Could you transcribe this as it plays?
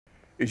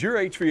Is your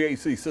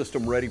HVAC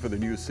system ready for the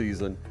new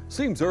season?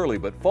 Seems early,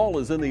 but fall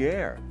is in the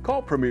air.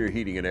 Call Premier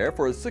Heating and Air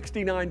for a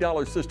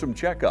 $69 system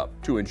checkup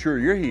to ensure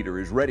your heater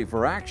is ready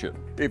for action.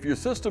 If your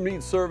system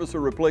needs service or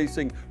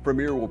replacing,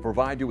 Premier will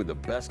provide you with the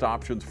best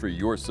options for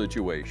your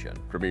situation.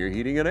 Premier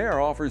Heating and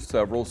Air offers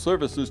several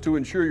services to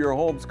ensure your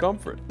home's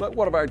comfort. Let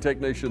one of our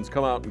technicians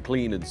come out and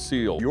clean and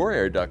seal your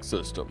air duct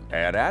system,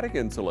 add attic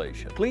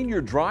insulation, clean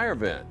your dryer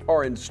vent,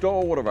 or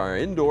install one of our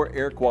indoor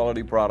air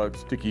quality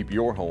products to keep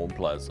your home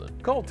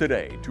pleasant. Call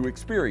today to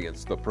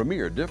experience the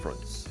Premier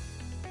difference.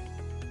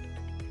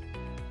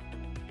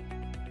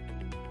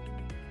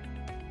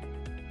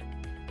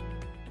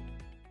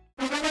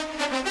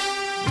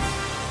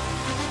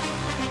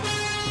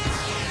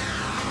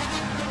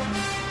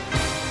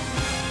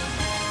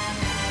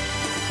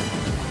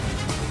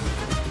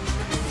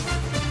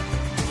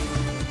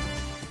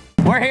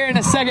 We're here in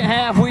the second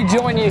half. We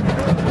join you.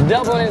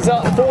 Dublin is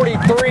up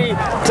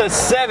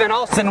 43-7.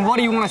 Austin, what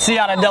do you want to see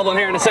out of Dublin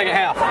here in the second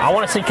half? I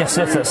want to see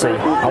consistency.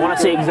 I want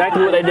to see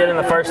exactly what they did in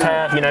the first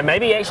half. You know,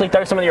 maybe actually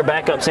throw some of your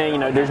backups in. You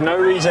know, there's no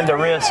reason to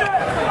risk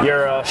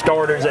your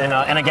starters in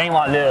a game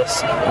like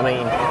this. I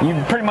mean,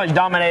 you pretty much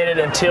dominated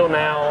until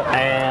now,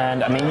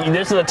 and I mean,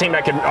 this is a team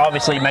that could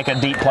obviously make a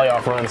deep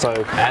playoff run. So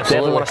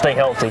definitely want to stay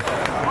healthy.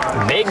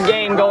 Big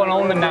game going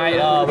on tonight.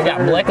 We got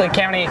Bleckley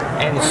County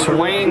and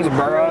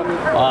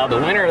Swainsboro. The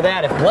winner of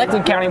that, if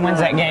Bleckley County wins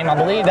that game, I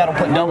believe that'll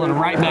put Dublin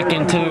right back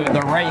into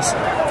the race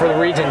for the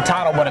region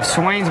title. But if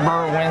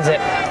Swainsboro wins it,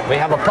 we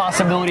have a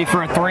possibility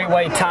for a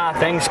three-way tie.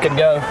 Things could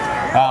go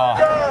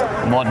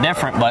well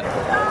different, but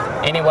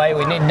anyway,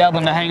 we need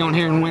Dublin to hang on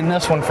here and win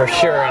this one for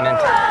sure. And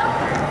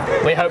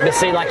then we hope to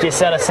see, like you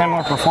said, a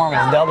similar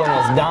performance. Dublin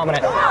was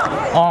dominant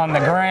on the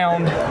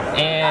ground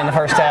in the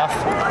first half.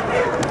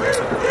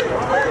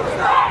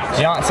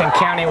 Johnson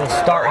County will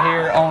start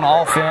here on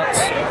offense.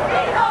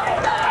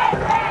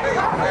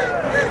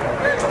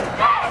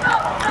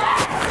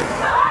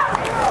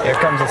 Here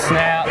comes a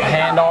snap,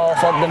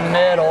 handoff up the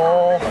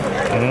middle.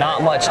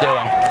 Not much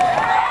doing.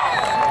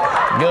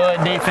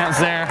 Good defense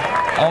there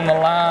on the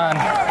line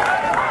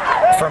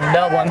from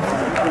Dublin.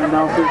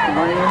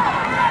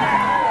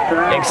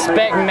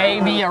 Expect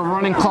maybe a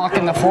running clock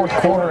in the fourth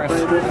quarter if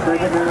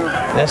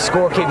this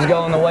score keeps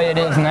going the way it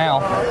is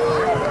now.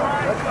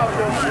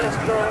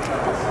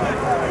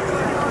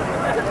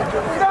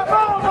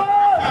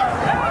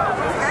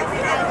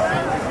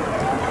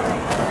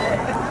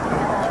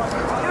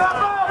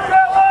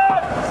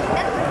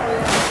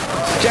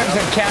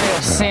 Jefferson County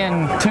will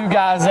send two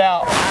guys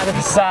out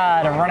either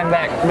side, a running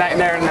back back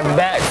there in the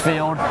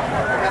backfield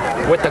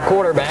with the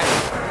quarterback.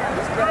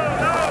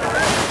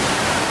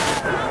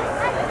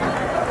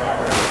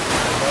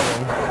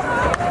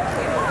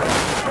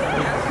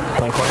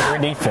 Playing quarter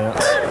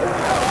defense.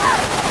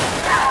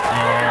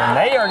 And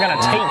they are going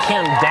to take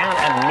him down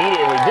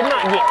immediately. Did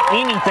not get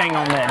anything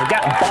on that. He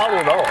got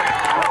bottled up.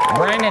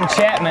 Brandon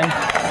Chapman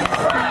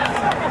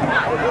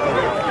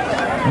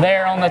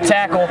there on the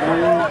tackle.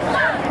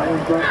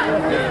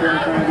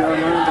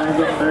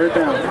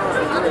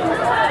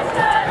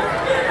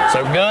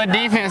 So good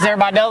defense there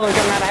by Dublin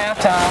coming out of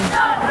halftime.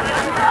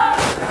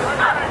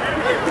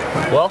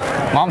 Well,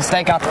 my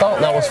mistake, I thought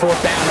that was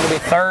fourth down. It'll be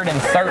 3rd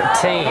and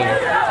 13.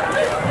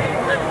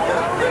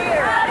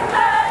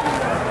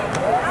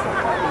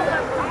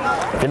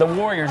 For the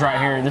Warriors right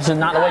here, this is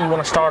not the way you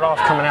want to start off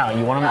coming out.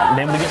 You want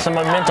them to get some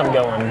momentum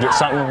going, get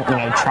something, you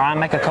know, try and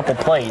make a couple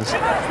plays.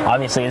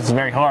 Obviously, it's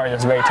very hard.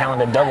 It's a very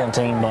talented Dublin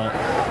team, but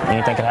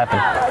anything could happen.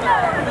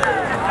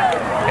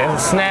 Here's a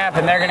snap,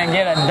 and they're going to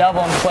get a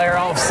Dublin player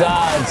off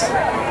sides.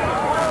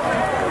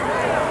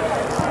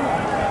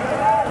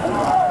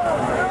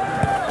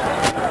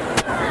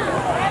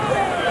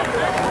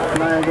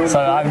 So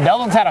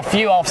Dublin's had a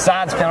few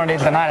offsides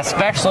penalties tonight,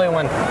 especially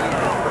when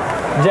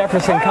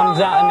Jefferson comes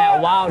out in that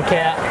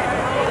Wildcat,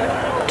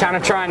 kind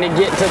of trying to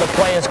get to the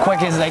play as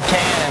quick as they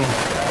can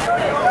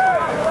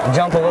and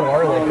jump a little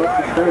early.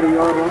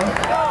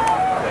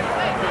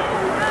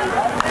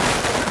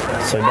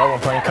 So Dublin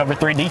playing cover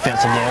 3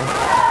 defense again.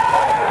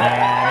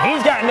 And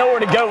he's got nowhere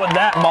to go with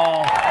that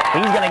ball.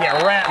 He's going to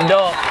get wrapped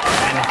up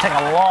and take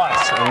a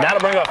loss, and that'll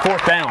bring up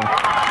 4th down.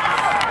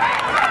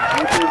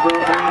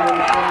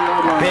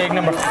 Big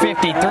number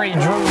 53,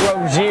 Drew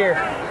Rozier,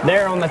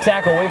 there on the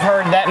tackle. We've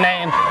heard that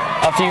name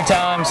a few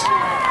times.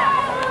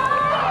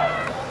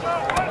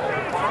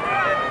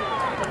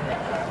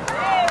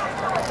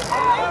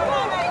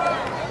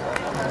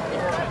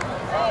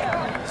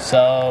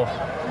 So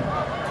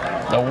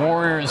the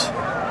Warriors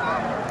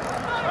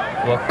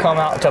will come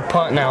out to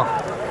punt now.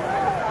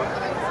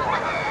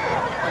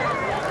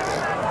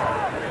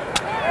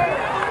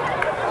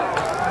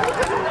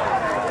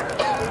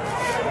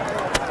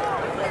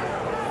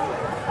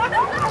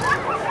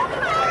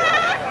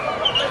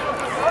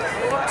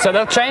 So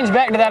they'll change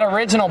back to that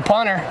original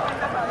punter.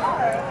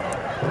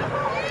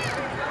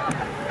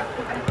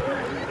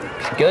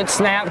 Good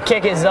snap,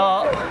 kick is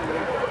up.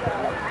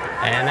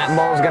 And that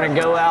ball's going to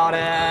go out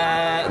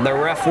at, the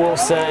ref will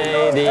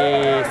say,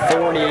 the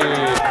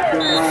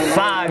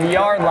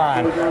 45-yard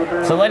line.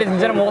 So, ladies and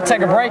gentlemen, we'll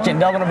take a break, and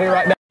Dublin will be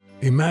right back.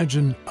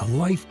 Imagine a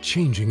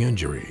life-changing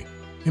injury.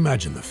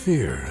 Imagine the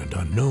fear and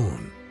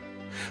unknown.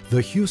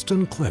 The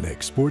Houston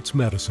Clinic Sports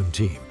Medicine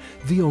Team,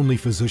 the only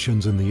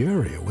physicians in the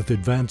area with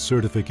advanced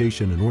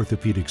certification in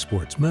orthopedic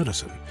sports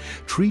medicine,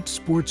 treats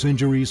sports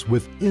injuries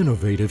with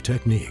innovative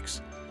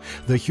techniques.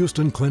 The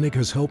Houston Clinic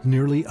has helped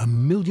nearly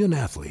 1 million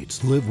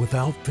athletes live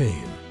without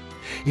pain.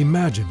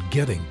 Imagine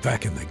getting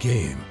back in the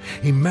game.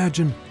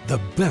 Imagine the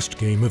best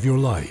game of your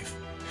life.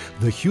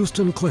 The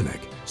Houston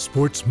Clinic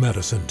Sports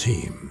Medicine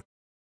Team.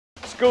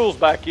 School's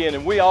back in,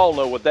 and we all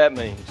know what that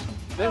means.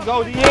 Let's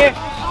go to the end.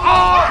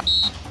 Oh!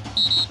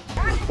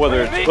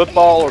 Whether it's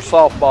football or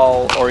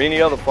softball or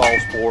any other fall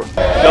sport,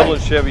 Dublin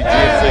Chevy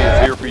GMC is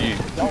here for you.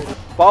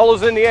 Fall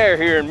is in the air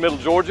here in Middle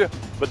Georgia,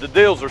 but the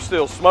deals are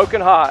still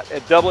smoking hot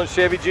at Dublin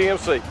Chevy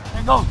GMC.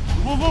 And go.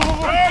 Turn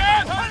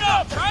it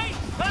up, Trey.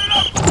 Turn it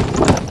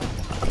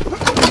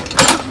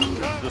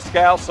up. The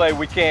scouts say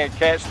we can't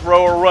catch,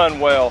 throw, or run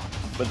well,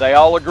 but they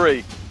all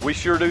agree we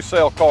sure do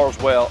sell cars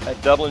well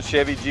at Dublin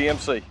Chevy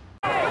GMC.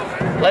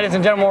 Ladies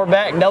and gentlemen, we're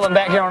back. Dublin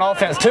back here on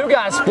offense. Two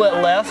guys split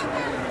left.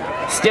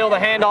 Still the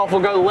handoff will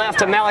go left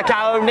to Malachi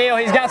O'Neal.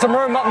 He's got some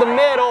room up the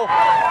middle.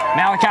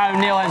 Malachi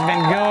O'Neal has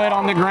been good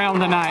on the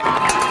ground tonight.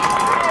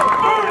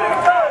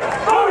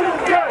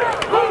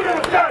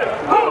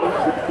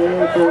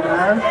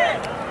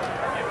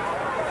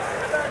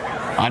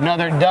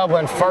 Another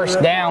Dublin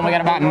first down. We got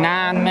about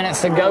 9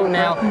 minutes to go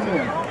now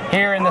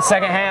here in the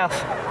second half.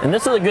 And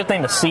this is a good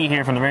thing to see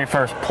here from the very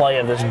first play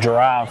of this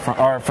drive,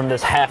 from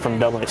this half from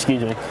Dublin,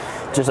 excuse me.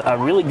 Just a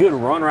really good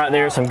run right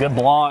there, some good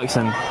blocks,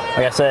 and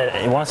like I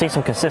said, you want to see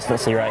some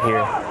consistency right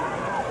here.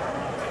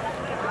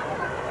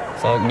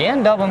 So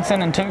again, Dublin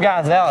sending two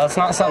guys out. That's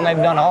not something they've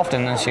done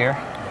often this year.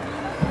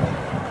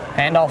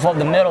 Handoff up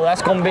the middle.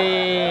 That's going to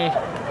be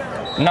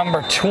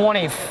number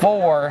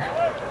 24,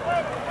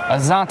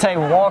 Azante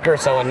Walker.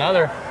 So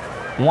another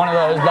one of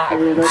those about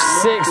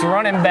 6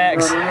 running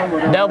backs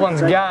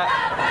Dublin's got.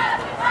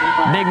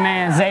 Big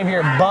man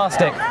Xavier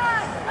Bostic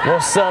will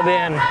sub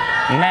in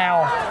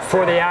now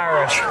for the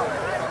Irish.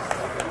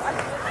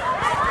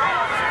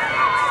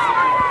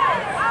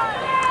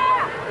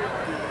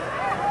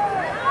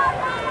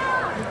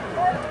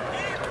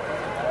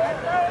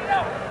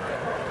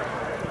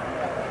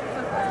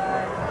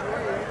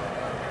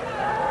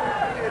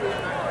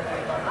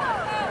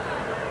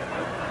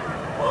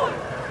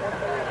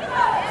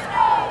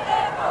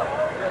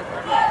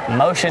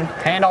 Motion,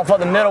 handoff up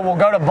the middle will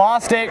go to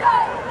Bostic.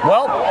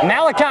 Well,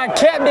 Malachi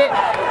kept it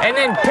and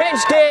then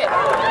pitched it,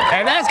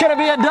 and that's going to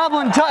be a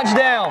Dublin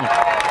touchdown.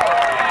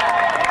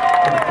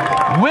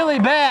 Willie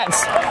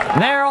Batts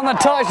there on the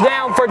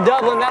touchdown for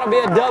Dublin. That'll be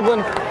a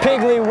Dublin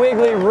Piggly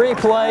Wiggly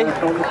replay.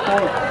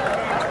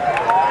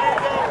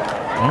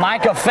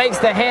 Micah fakes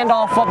the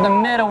handoff up the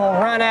middle, will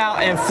run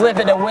out and flip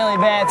it to Willie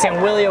Batts,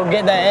 and Willie will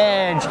get the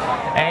edge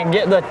and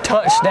get the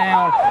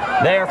touchdown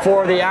there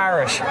for the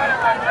Irish.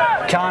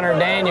 Connor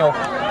Daniel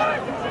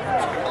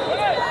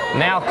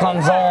now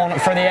comes on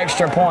for the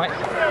extra point.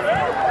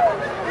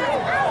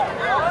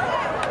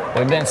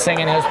 We've been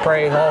singing his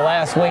praise all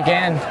last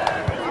weekend.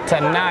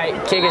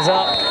 Tonight, kick is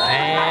up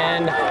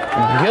and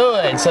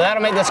good. So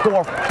that'll make the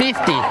score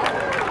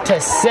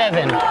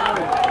 50-7.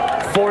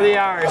 For the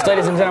Irish.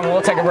 Ladies and gentlemen,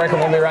 we'll take a break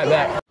and we'll be right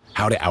back.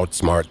 How to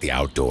outsmart the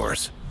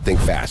outdoors. Think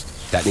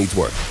fast. That needs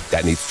work.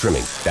 That needs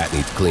trimming. That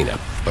needs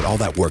cleanup. But all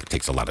that work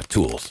takes a lot of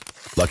tools.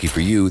 Lucky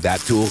for you, that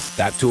tool,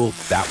 that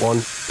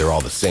one, they're all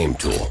the same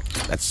tool.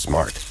 That's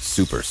smart.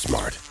 Super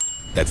smart.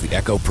 That's the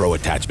Echo Pro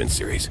Attachment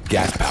Series.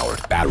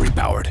 Gas-powered,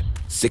 battery-powered.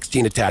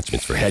 16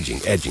 attachments for hedging,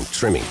 edging,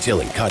 trimming,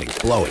 tilling, cutting,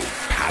 blowing,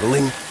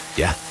 paddling.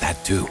 Yeah,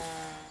 that too.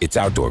 It's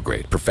outdoor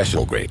grade,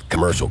 professional grade,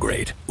 commercial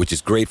grade, which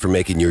is great for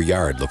making your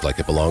yard look like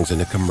it belongs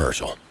in a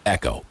commercial.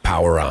 Echo,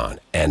 power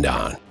on and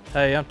on.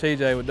 Hey, I'm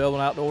TJ with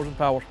Dublin Outdoors and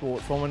Power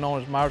Sports, formerly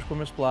known as Myers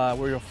Equipment Supply.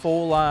 We're your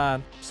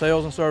full-line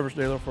sales and service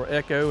dealer for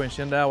Echo and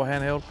Shendawa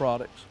handheld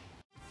products.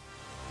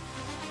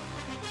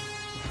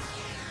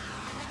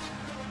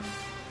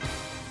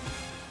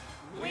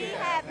 We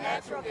have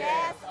natural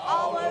gas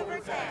all over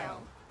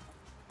town.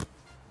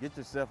 Get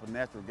yourself a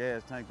natural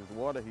gas tankless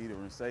water heater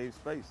and save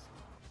space.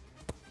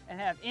 And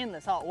have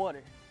endless hot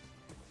water.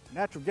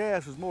 Natural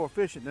gas is more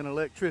efficient than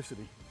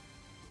electricity.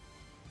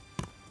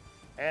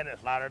 And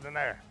it's lighter than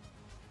air.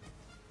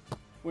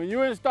 When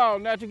you install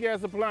natural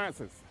gas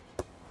appliances,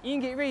 you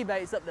can get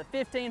rebates up to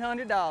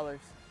 $1,500.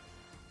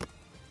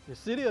 The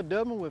City of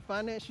Dublin will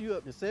finance you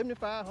up to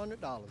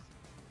 $7,500.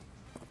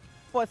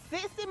 For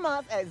 60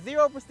 months at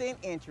 0%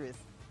 interest.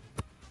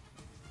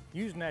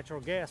 Use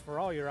natural gas for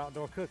all your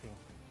outdoor cooking.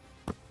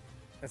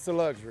 It's a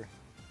luxury.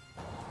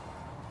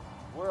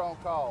 We're on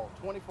call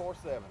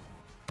 24/7.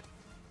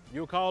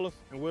 You'll call us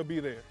and we'll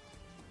be there.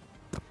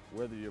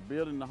 Whether you're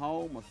building a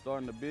home or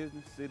starting a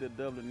business, City of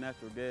Dublin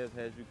Natural Gas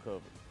has you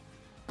covered.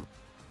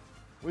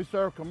 We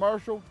serve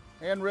commercial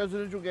and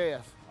residential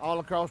gas all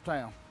across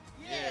town.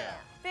 Yeah.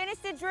 Finish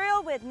the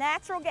drill with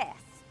natural gas.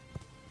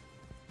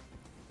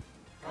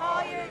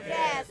 Call your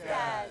gas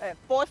guys. At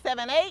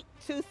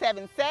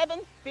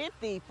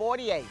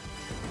 478-277-5048.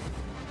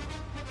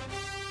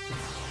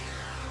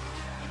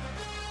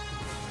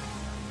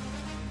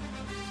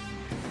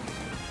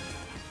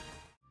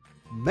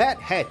 Matt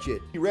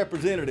Hatchett,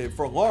 representative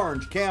for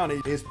Lawrence County,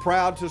 is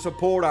proud to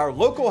support our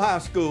local high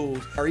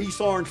schools, our East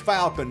Lawrence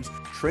Falcons,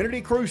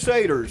 Trinity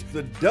Crusaders,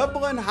 the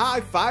Dublin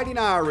High Fighting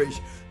Irish,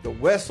 the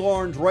West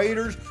Lawrence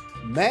Raiders.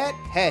 Matt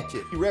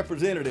Hatchett,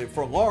 representative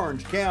for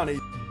Lawrence County.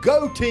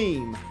 Go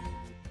team!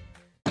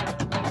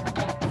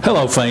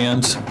 Hello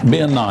fans,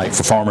 Ben Knight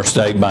for Farmer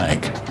State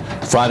Bank.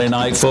 Friday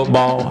night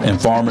football and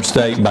Farmer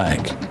State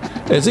Bank.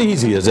 As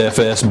easy as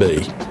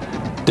FSB.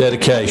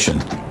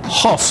 Dedication,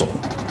 hustle,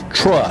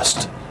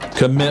 trust,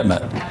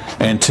 commitment,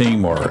 and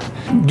teamwork.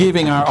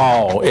 Giving our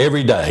all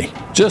every day,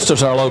 just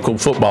as our local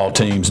football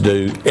teams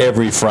do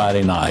every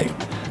Friday night.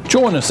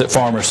 Join us at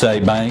Farmer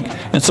State Bank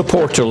and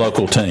support your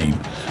local team.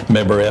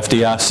 Member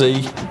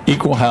FDIC,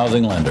 Equal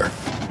Housing Lender.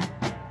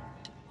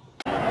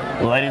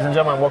 Ladies and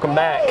gentlemen, welcome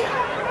back.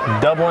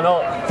 Dublin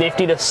up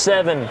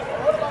 50-7.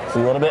 A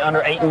little bit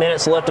under 8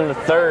 minutes left in the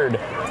third.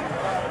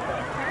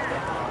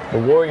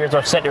 The Warriors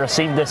are set to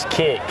receive this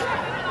kick.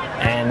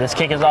 And this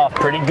kick is off.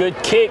 Pretty good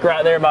kick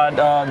right there by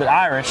the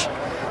Irish.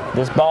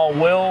 This ball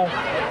will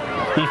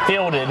be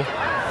fielded.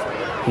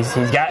 He's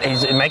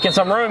making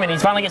some room, and he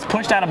finally gets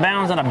pushed out of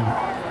bounds at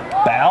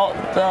about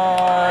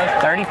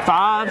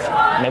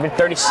 35, maybe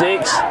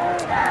 36.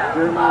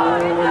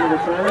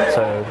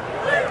 So,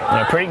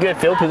 pretty good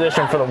field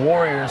position for the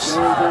Warriors.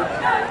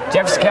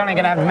 Jefferson County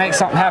going to have to make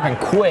something happen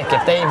quick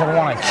if they even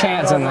want a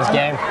chance in this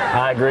game.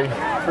 I agree.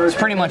 It's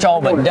pretty much all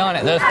but done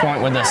at this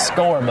point with this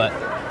score, but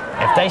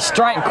if they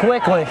strike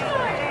quickly,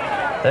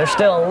 there's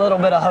still a little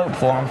bit of hope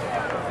for them.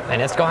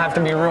 And it's going to have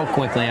to be real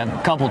quickly a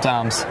couple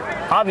times.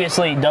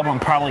 Obviously, Dublin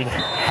probably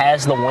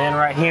has the win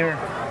right here.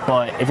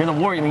 But if you're the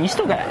Warriors, you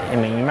still got, you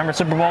remember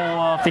Super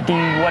Bowl 50,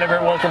 whatever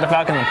it was with the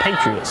Falcons and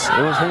Patriots?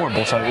 It was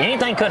horrible. So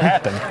anything could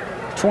happen.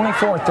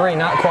 24-3,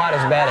 not quite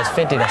as bad as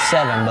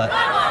 50-7, but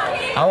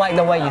I like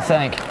the way you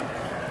think.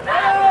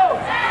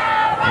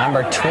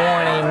 Number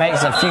 20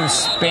 makes a few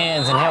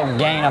spins and he'll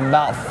gain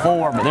about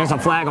 4, but there's a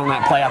flag on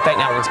that play. I think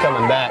that one's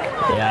coming back.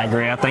 Yeah, I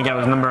agree. I think that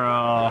was number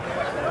I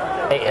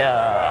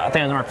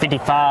think it was number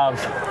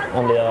 55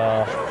 on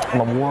the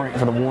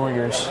for the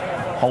Warriors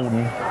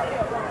holding.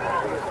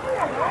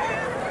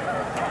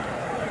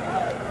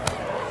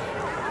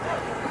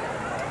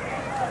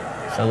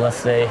 So let's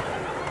see.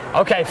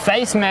 Okay,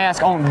 face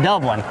mask on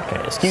Dublin.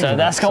 Okay, so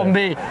that's going to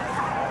be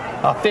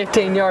a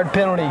 15-yard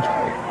penalty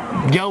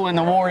going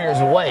the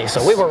Warriors' way.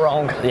 So we were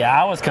wrong. Yeah,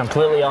 I was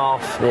completely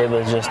off. It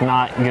was just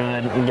not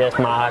good. I guess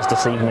my eyes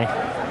deceived me.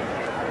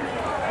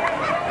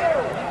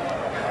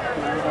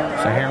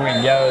 So here we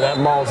go. That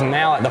ball's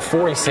now at the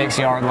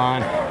 46-yard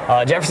line.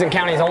 Jefferson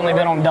County's only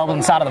been on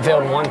Dublin's side of the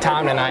field one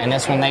time tonight, and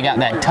this one they got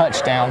that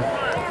touchdown.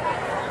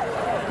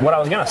 What I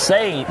was going to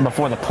say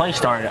before the play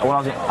started,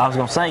 I was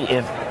going to say,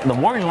 if the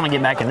Warriors want to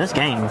get back in this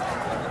game,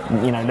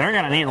 they're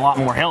going to need a lot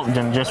more help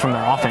than just from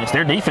their offense.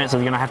 Their defense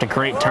is going to have to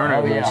create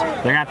turnovers. Oh, yeah.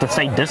 They're going to have to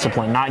stay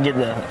disciplined, not get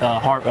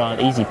the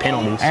easy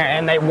penalties.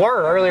 And they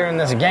were earlier in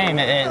this game.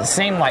 It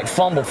seemed like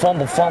fumble,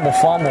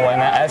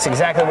 and that's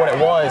exactly what it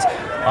was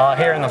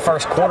here in the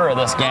first quarter of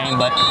this game.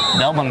 But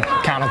Dublin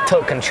kind of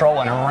took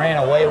control and ran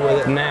away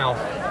with it now.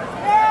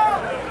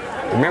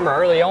 Remember,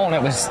 early on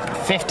it was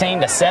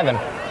 15-7.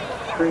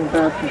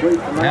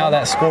 Now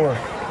that score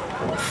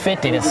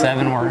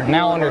 50-7. We're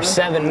now under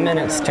 7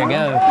 minutes to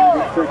go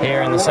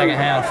here in the second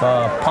half.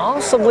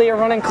 Possibly a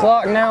running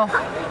clock now.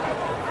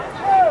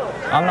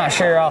 I'm not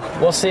sure.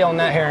 We'll see on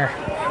that here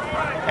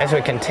as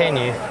we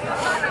continue.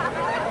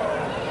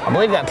 I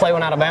believe that play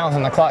went out of bounds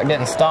and the clock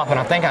didn't stop, and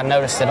I think I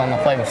noticed it on the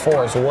play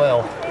before as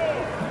well.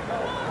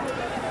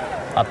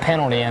 A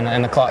penalty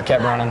and the clock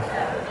kept running.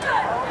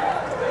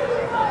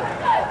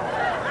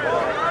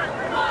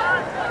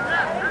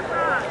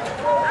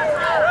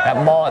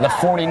 That ball at the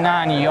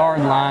 49-yard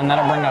line.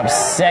 That'll bring up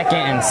 2nd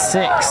and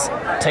 6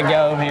 to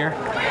go here.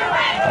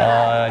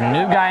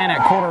 New guy in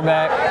at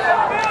quarterback.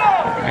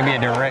 Maybe a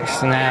direct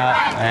snap.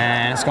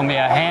 And it's going to be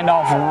a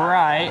handoff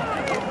right.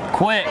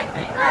 Quick.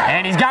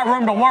 And he's got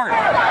room to work.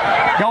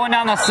 Going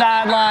down the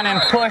sideline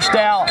and pushed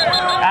out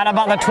at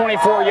about the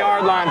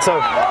 24-yard line. So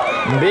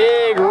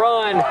big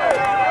run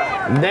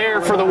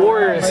there for the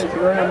Warriors.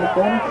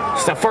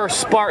 It's the first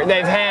spark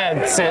they've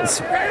had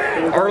since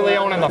early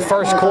on in the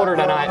first quarter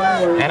tonight.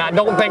 And I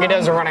don't think it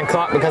is a running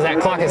clock because that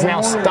clock is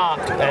now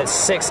stopped at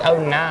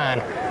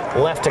 6:09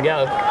 left to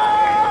go.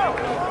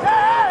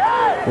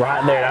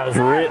 Right there, that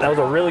was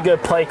a really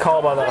good play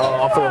call by the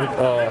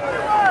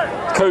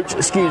coach.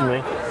 Excuse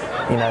me.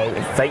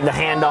 Fake the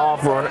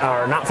handoff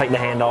or not fake the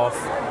handoff.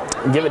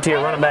 Give it to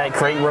your running back,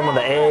 create room on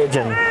the edge,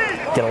 and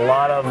get a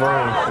lot of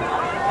room.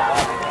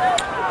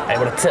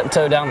 Able to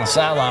tiptoe down the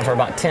sideline for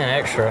about 10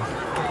 extra.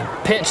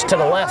 Pitch to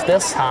the left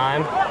this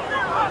time.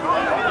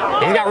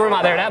 He's got room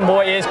out there. That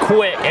boy is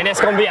quick, and it's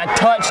going to be a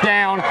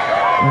touchdown,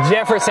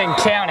 Jefferson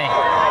County.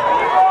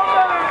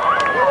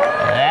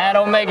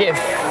 make it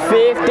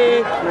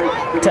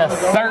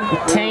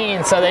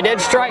 50-13. So they did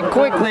strike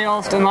quickly,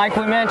 Austin, like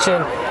we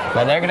mentioned,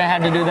 but they're going to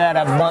have to do that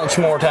a bunch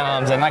more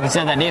times. And like I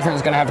said, that defense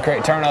is going to have to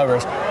create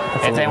turnovers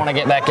if they want to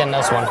get back in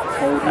this one.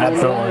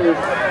 Absolutely.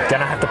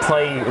 Gonna have to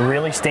play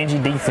really stingy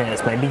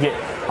defense. Maybe get,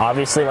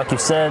 obviously, like you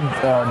said,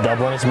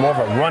 Dublin is more of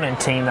a running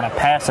team than a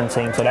passing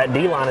team. So that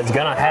D-line is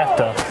gonna have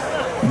to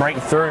break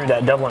through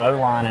that Dublin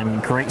O-line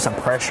and create some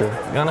pressure.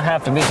 Gonna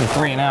have to be some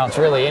 3 and outs.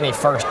 Really, any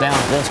first down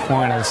at this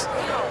point is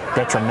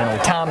detrimental.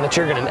 Time that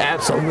you're gonna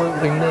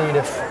absolutely need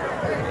if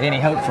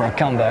any hope for a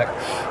comeback.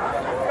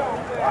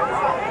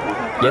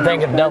 You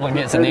think if Dublin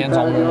gets in the end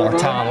zone one more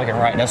time, we can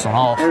write this one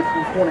off.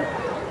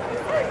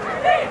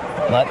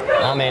 But,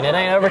 I mean, it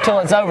ain't over till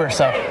it's over,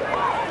 so.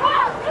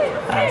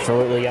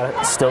 Absolutely.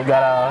 Still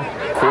got a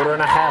quarter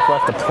and a half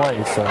left to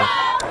play, so.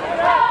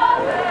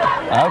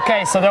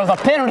 Okay, so there was a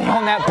penalty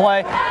on that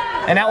play,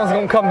 and that one's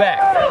going to come back.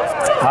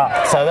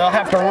 So they'll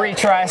have to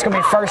retry. It's going to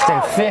be 1st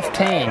and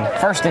 15.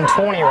 1st and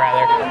 20,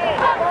 rather.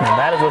 Now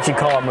that is what you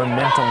call a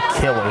momentum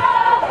killer.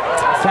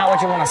 It's not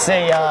what you want to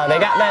see. They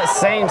got that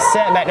same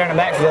set back there in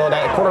the backfield.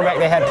 That quarterback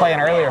they had playing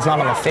earlier is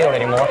not on the field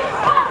anymore.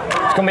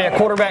 It's going to be a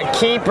quarterback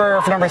keeper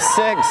for number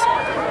 6,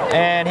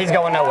 and he's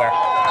going nowhere.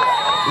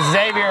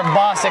 Xavier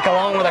Bostic,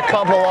 along with a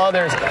couple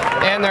others,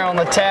 in there on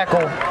the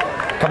tackle.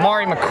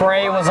 Kamari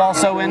McCray was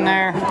also in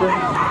there.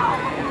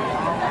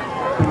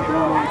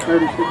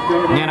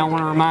 Again, I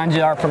want to remind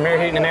you, our Premier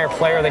Heating and Air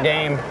player of the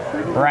game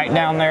right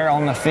down there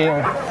on the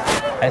field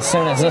as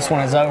soon as this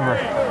one is over.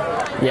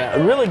 Yeah,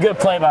 a really good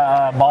play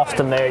by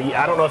Boston there.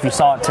 I don't know if you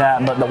saw it,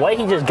 Tat, but the way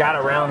he just got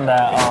around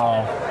that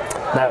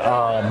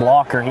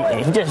blocker,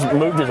 he just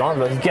moved his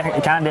arm. He kind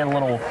of did a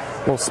little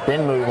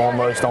spin move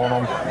almost on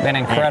him. Been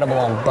incredible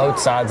on both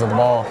sides of the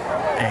ball.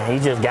 And he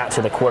just got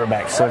to the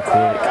quarterback so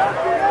quick.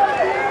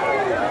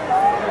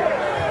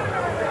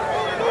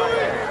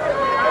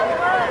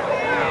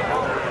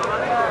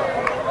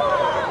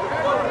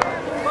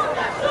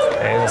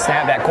 There's a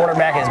snap. That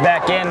quarterback is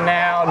back in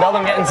now.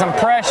 Dublin getting some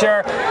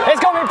pressure. It's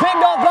going to be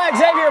picked off by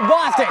Xavier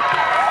Bostic.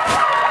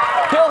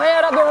 He'll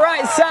head up the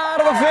right side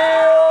of the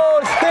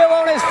field, still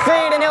on his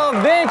feet, and he'll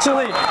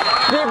eventually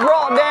be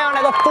brought down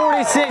at the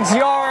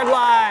 46-yard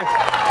line.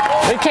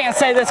 We can't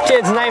say this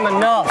kid's name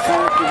enough.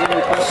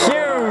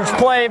 Huge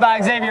play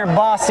by Xavier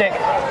Bostic.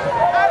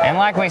 And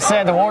like we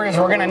said, the Warriors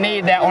were going to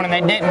need that one, and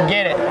they didn't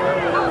get it.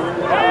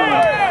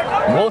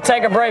 We'll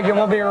take a break, and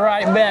we'll be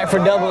right back for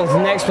Dublin's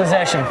next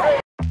possession.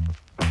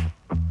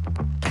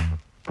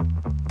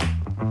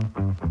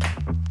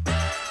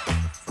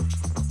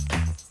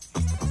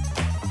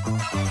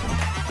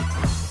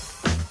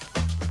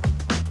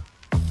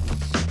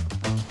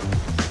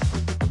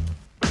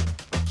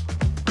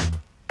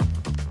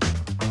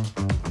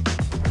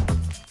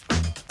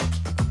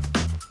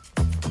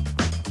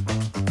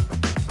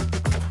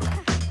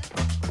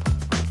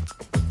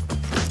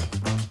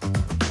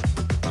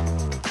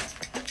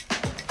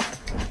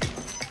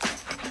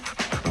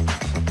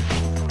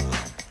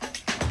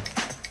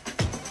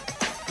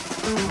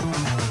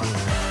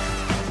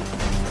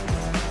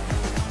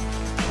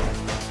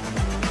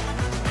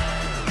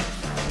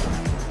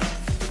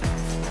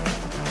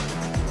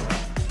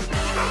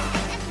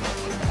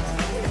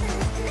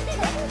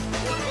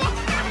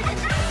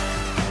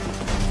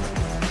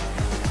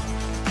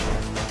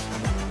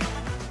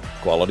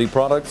 Quality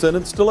products and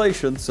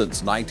installation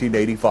since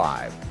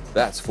 1985.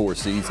 That's 4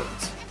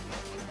 seasons.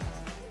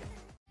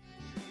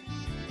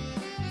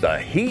 The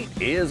heat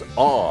is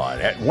on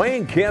at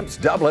Wayne Kemp's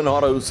Dublin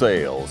Auto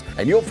Sales,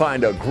 and you'll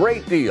find a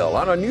great deal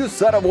on a new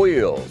set of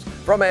wheels.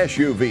 From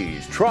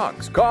SUVs,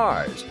 trucks,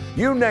 cars,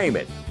 you name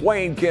it,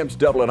 Wayne Kemp's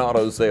Dublin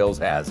Auto Sales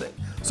has it.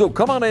 So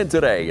come on in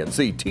today and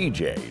see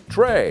TJ,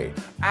 Trey,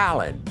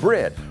 Alan,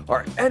 Britt,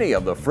 or any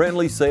of the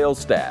friendly sales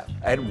staff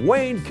at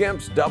Wayne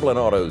Kemp's Dublin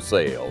Auto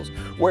Sales,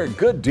 where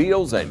good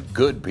deals and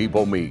good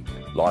people meet.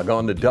 Log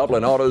on to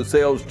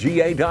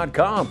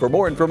DublinAutoSalesGA.com for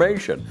more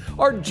information,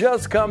 or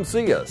just come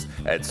see us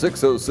at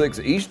 606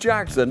 East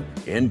Jackson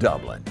in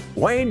Dublin.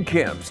 Wayne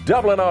Kemp's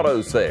Dublin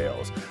Auto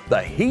Sales.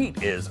 The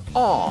heat is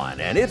on,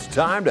 and it's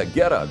time to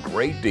get a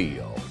great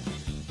deal.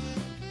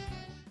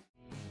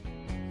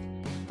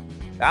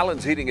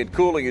 Allen's Heating and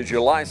Cooling is your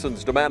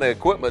licensed Amana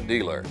equipment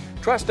dealer.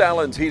 Trust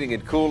Allen's Heating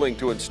and Cooling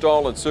to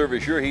install and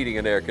service your heating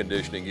and air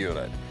conditioning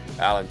unit.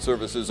 Allen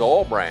services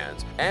all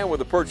brands, and with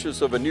the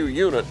purchase of a new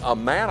unit,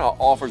 Amana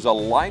offers a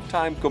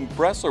lifetime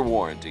compressor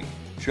warranty.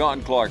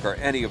 Sean Clark or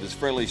any of his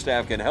friendly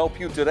staff can help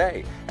you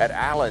today at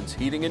Allen's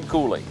Heating and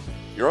Cooling.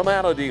 Your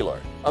Amana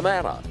dealer.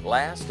 Amana,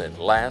 last and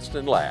last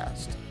and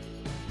last.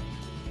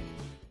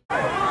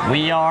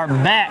 We are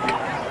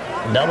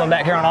back. Dublin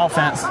back here on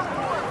offense.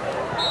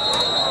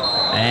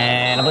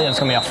 And I believe it's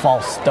going to be a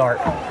false start.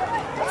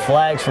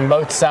 Flags from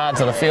both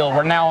sides of the field.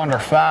 We're now under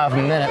 5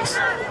 minutes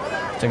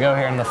to go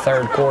here in the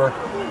third quarter.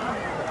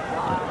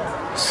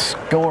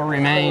 Score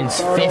remains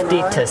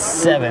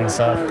 50-7.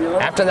 So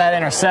after that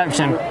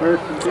interception,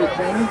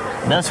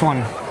 this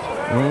one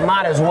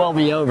might as well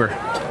be over.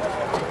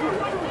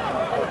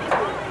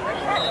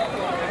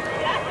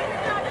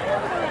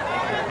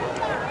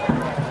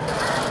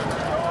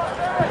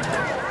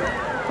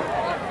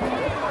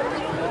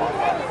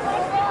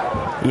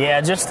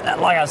 Yeah, just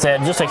like I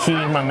said, just a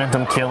huge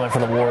momentum killer for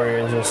the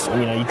Warriors. Just,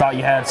 you know, you thought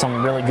you had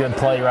some really good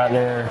play right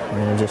there,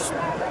 and just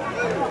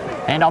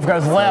handoff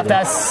goes left.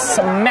 That's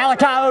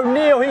Malachi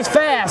O'Neal. He's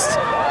fast.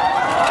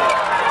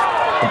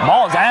 The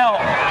ball is out,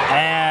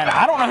 and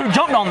I don't know who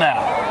jumped on that.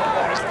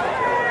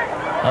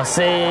 Let's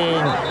see.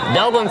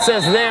 Dublin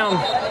says them.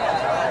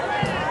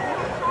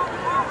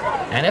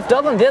 And if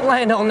Dublin did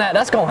land on that,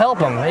 that's going to help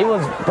him. He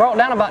was brought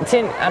down about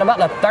 10 at about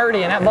the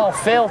 30, and that ball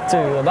fell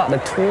to about the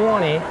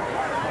 20.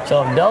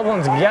 So if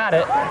Dublin's got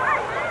it,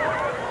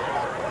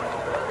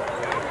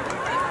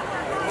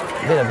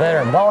 get a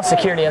better ball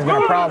security has been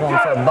a problem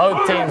for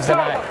both teams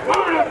tonight.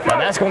 But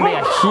that's going to be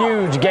a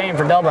huge game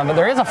for Dublin. But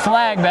there is a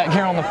flag back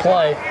here on the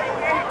play.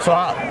 So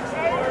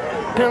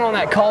depending on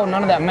that call,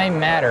 none of that may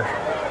matter.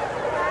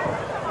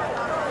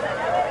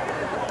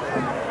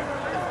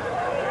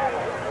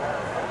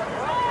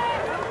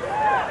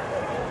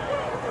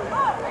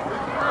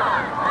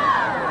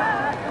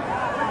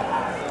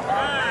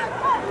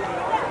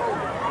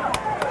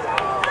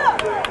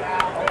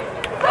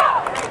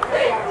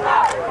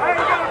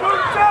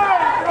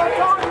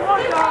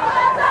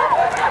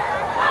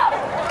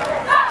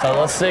 So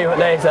let's see what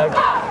they say.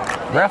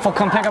 Ref will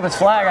come pick up his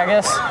flag, I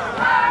guess.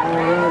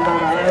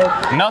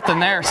 Nothing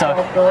there, so.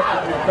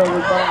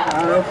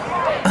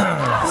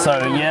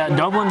 So yeah,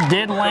 Dublin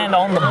did land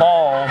on the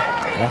ball.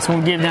 That's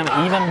going to give them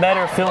even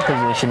better field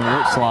position, it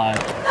looks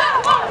like.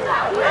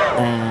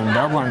 And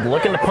Dublin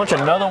looking to punch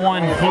another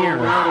one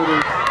here.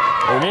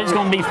 It is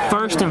going to be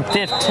 1st and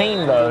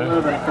 15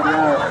 though.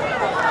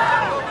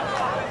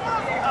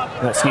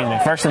 Excuse me,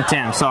 1st and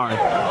 10, sorry.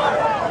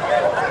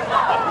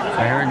 So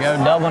here we go,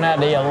 Dublin at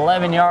the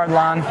 11-yard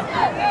line.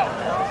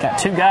 Got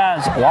two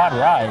guys wide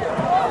right.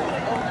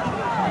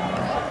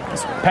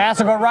 Pass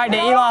will go right to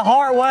Eli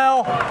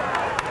Hartwell.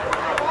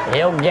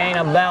 He'll gain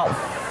about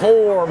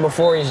 4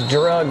 before he's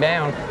drugged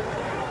down.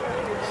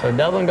 So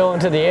Dublin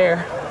going to the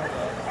air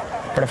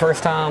for the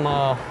first time,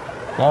 well,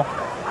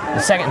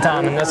 the second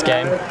time in this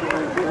game.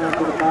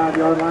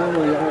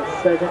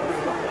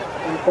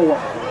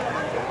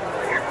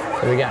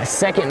 So we got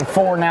 2nd and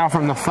 4 now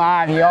from the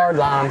 5-yard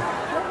line.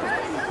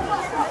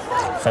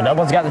 So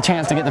Dublin's got the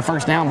chance to get the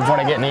first down before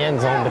they get in the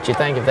end zone, but you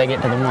think if they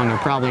get to the 1, they're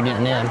probably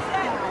getting in.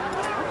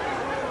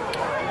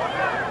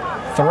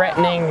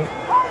 Threatening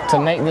to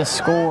make this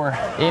score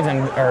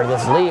even, or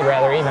this lead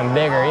rather, even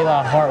bigger.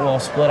 Eli Hartwell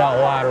split out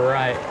wide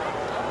right.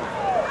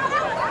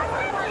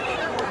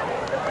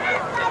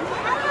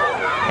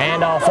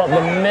 Handoff up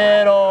the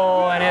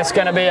middle, and it's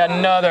going to be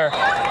another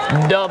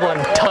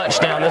Dublin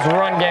touchdown. This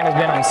run game has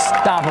been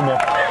unstoppable.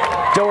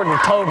 Jordan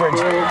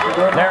Tobridge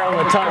there on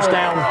the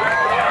touchdown.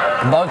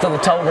 Both of the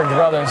Tolbridge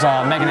brothers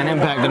making an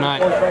impact tonight.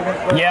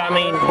 Yeah, I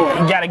mean,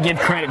 you got to give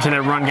credit to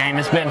their run game.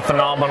 It's been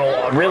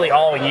phenomenal, really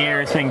all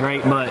year. It's been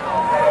great, but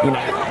you know,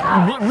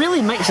 what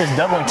really makes this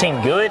Dublin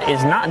team good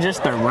is not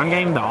just their run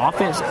game, the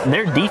offense.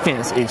 Their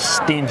defense is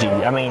stingy.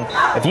 I mean,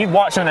 if you've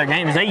watched some of their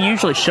games, they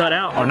usually shut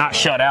out, or not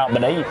shut out, but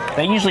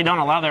they usually don't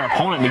allow their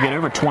opponent to get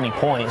over 20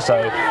 points.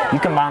 So you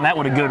combine that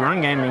with a good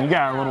run game, and you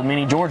got a little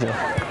mini Georgia.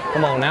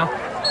 Come on now.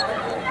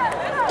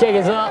 Kick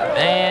is up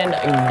and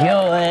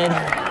good.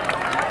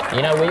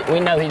 You know, we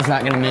know he's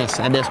not going to miss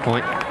at this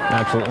point.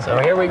 Absolutely. So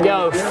here we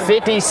go,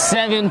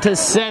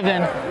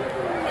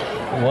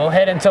 57-7. We'll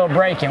head into a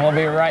break, and we'll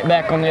be right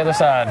back on the other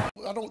side.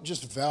 I don't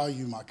just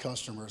value my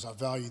customers, I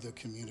value the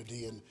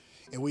community, and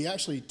we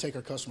actually take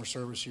our customer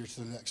service here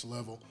to the next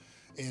level,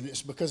 and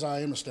it's because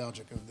I am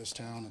nostalgic of this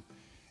town,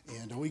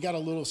 and we got a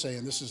little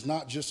saying, this is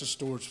not just a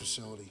storage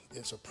facility,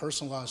 it's a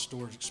personalized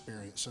storage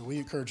experience. So we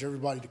encourage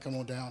everybody to come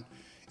on down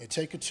and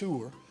take a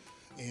tour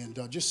and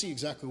just see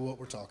exactly what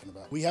we're talking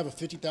about. We have a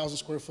 50,000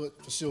 square foot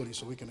facility,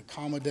 so we can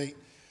accommodate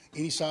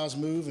any size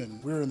move,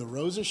 and we're in the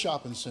Rosa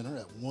Shopping Center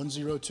at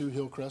 102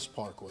 Hillcrest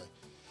Parkway,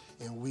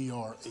 and we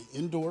are an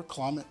indoor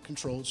climate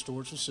controlled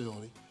storage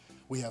facility.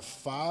 We have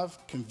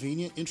 5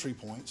 convenient entry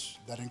points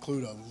that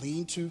include a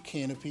lean-to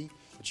canopy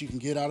that you can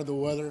get out of the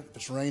weather. If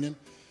it's raining,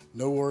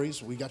 no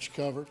worries, we got you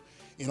covered.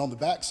 And on the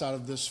back side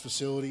of this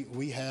facility,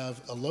 we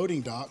have a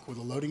loading dock with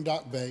a loading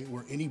dock bay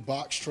where any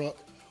box truck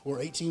or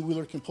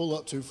 18-wheeler can pull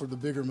up to for the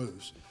bigger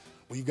moves.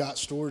 We've got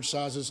storage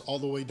sizes all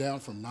the way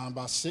down from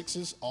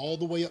 9x6s all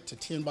the way up to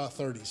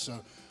 10x30s. So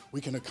we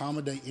can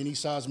accommodate any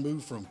size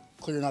move from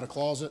clearing out a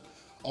closet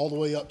all the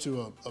way up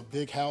to a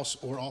big house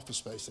or office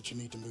space that you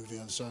need to move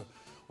in. So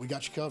we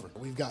got you covered.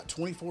 We've got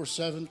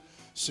 24/7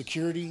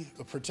 security,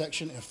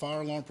 protection, and fire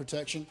alarm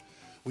protection.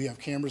 We have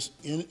cameras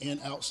in and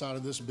outside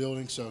of this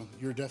building, so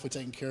you're definitely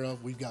taken care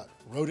of. We've got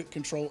rodent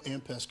control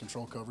and pest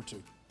control covered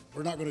too.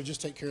 We're not going to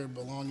just take care of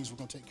belongings, we're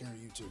going to take care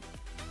of you too.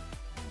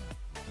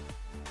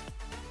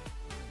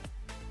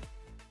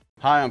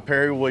 Hi, I'm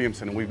Perry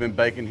Williamson, and we've been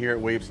baking here at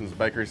Williamson's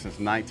Bakery since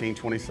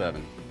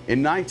 1927.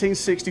 In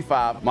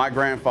 1965, my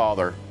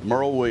grandfather,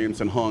 Merle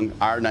Williamson, hung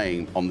our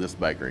name on this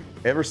bakery.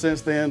 Ever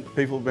since then,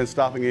 people have been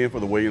stopping in for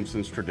the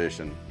Williamson's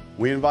tradition.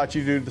 We invite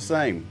you to do the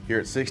same here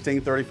at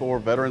 1634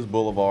 Veterans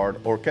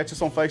Boulevard, or catch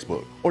us on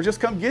Facebook, or just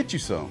come get you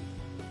some.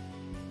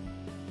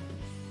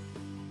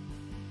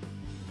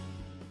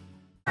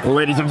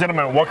 Ladies and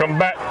gentlemen, welcome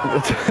back to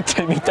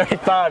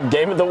TV35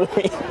 Game of the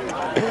Week.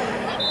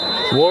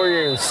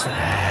 Warriors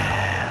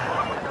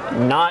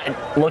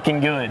not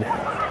looking good.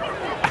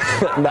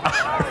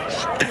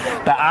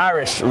 The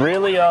Irish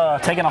really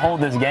taking a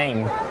hold of this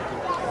game.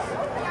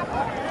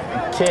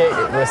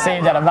 Kick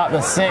received at about the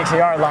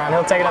 6-yard line.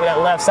 He'll take it up that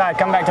left side,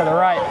 come back to the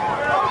right.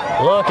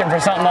 Looking for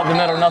something up the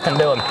middle, nothing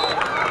doing.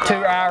 2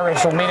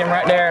 Irish will meet him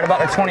right there at about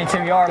the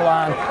 22-yard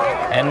line.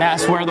 And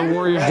that's where the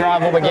Warriors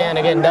drive will begin.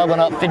 Again, Dublin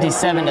up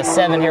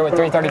 57-7 here with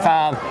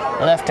 3:35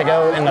 left to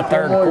go in the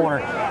third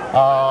quarter.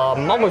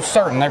 I'm almost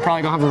certain they're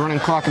probably going to have a running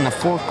clock in the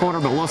fourth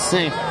quarter, but we'll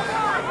see.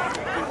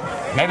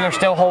 Maybe they're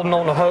still holding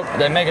on to hope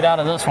they make it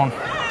out of this one.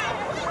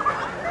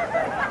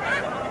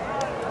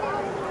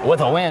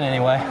 With a win,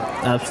 anyway.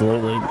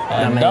 Absolutely.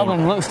 And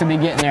Dublin looks to be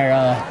getting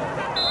their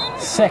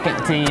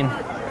second team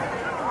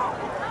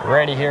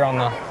ready here on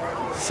the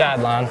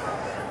sideline.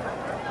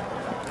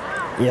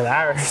 Yeah, the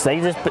Irish,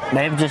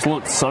 they've just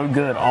looked so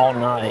good all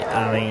night.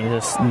 I mean,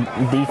 just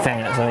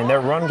defense. I mean, their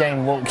run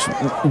game looks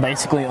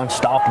basically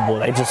unstoppable.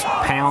 They just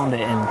pound it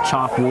and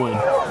chop wood.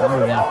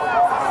 Oh,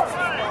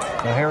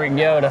 yeah. So here we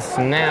go to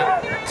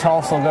snap.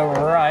 Toss will go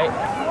right.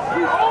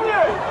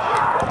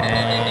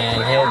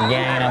 And he'll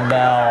gain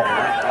about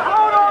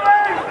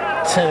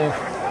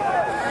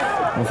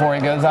 2 before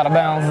he goes out of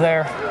bounds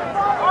there.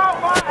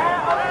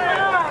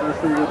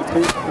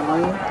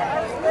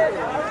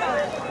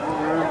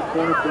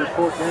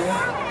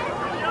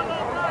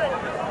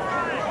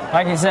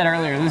 Like I said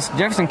earlier, this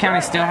Jefferson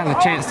County still has a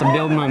chance to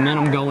build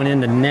momentum going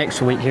into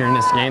next week here in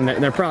this game.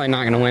 They're probably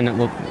not going to win it.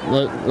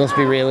 Let's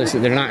be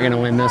realistic. They're not going to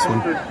win this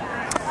one.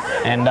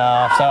 And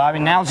so, I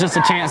mean, now's just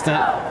a chance to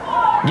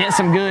get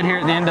some good here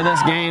at the end of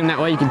this game. That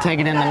way you can take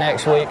it into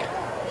next week.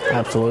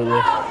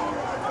 Absolutely.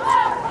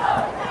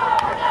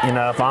 You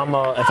know, if I'm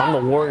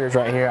the Warriors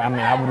right here, I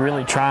mean, I would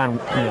really try and, you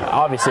know,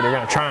 obviously they're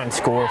going to try and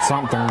score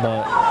something,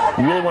 but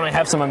you really want to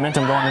have some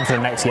momentum going into the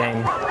next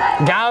game.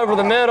 Guy over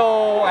the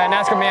middle, and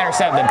that's going to be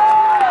intercepted.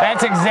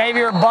 That's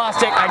Xavier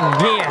Bostic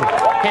again.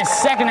 His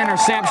second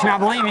interception. I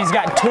believe he's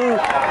got 2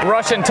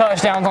 rushing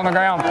touchdowns on the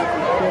ground.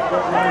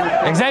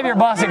 Xavier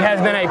Bostic has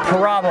been a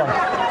problem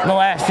the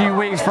last few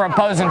weeks for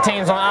opposing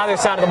teams on either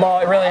side of the ball.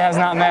 It really has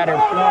not mattered.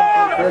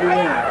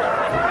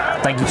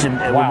 I think it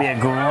would be a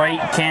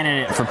great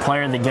candidate for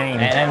player of the game.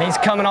 And he's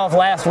coming off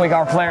last week,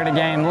 our player of the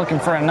game, looking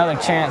for another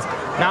chance.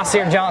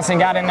 Nasir Johnson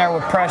got in there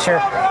with pressure.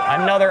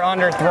 Another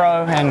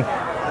underthrow, and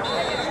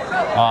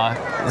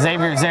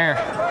Xavier's there.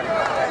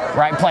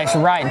 Right place,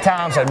 right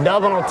time. So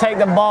Dublin will take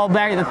the ball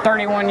back at the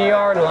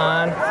 31-yard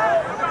line.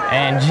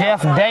 And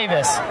Jeff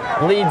Davis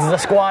leads the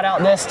squad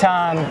out this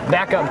time.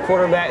 Backup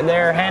quarterback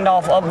there.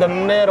 Handoff up the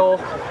middle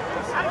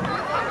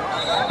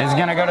is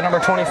going to go to number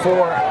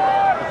 24.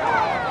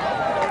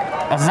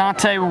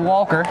 Azante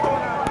Walker.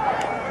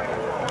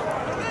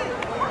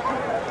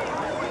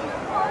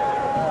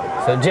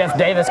 So Jeff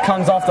Davis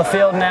comes off the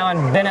field now,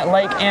 and Bennett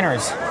Lake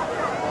enters.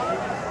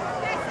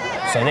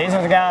 So these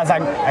are the guys,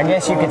 I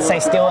guess you could say,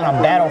 still in a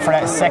battle for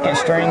that second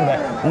string,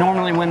 but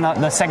normally when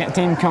the second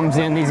team comes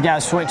in, these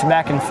guys switch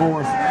back and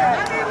forth.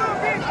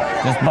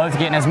 Just both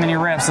getting as many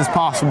reps as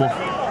possible.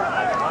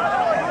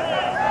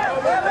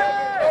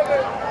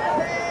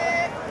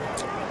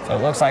 So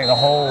it looks like the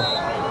whole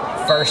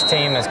first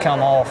team has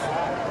come off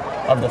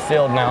of the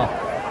field now.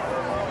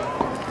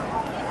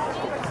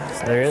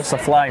 So there is a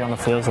flag on the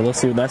field, so let's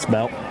see what that's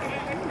about.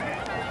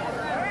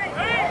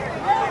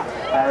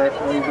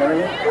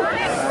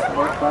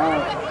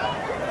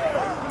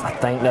 I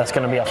think that's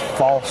going to be a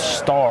false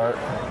start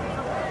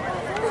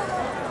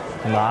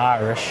on the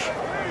Irish.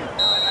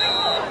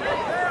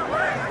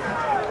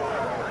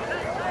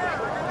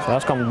 So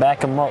that's going to back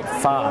them up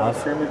 5.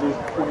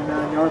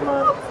 29-yard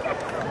line.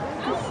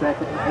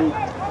 Second and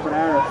 8 for the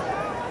Irish.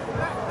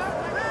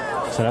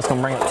 So that's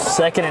going to bring up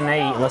 2nd and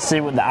 8. Let's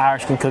see what the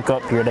Irish can cook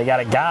up here. They got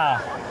a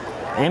guy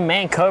in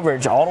man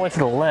coverage all the way to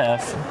the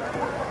left.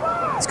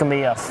 It's going to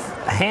be a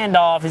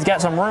handoff. He's got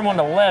some room on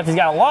the left. He's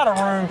got a lot of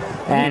room,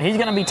 and he's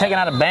going to be taken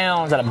out of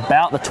bounds at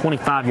about the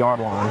 25-yard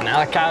line.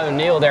 Malachi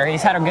O'Neal there.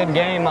 He's had a good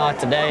game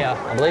today.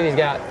 I believe he's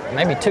got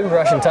maybe 2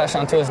 rushing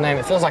touchdowns to his name.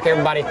 It feels like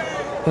everybody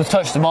who's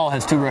touched the ball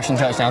has 2 rushing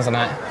touchdowns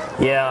tonight.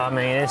 Yeah, I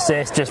mean, it's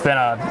just been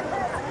a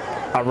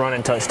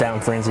running touchdown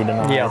frenzy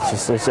tonight. Yeah.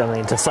 It's I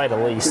mean, to say the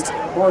least.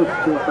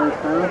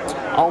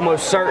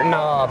 Almost certain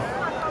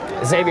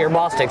Xavier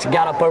Bostic's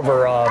got up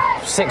over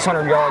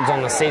 600 yards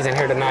on the season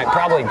here tonight,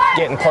 probably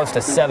getting close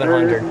to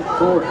 700.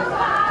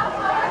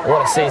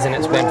 What a season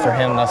it's been for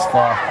him thus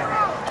far.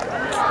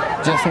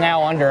 Just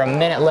now under a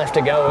minute left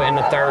to go in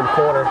the third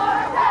quarter.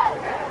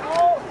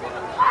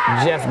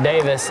 Jeff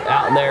Davis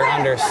out there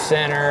under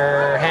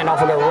center. Handoff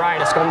will go right.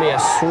 It's going to be a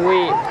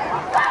sweep.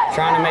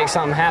 Trying to make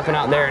something happen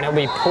out there, and it'll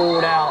be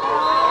pulled out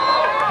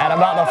at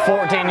about the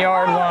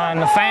 14-yard line.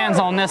 The fans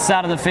on this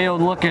side of the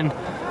field looking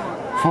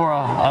for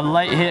a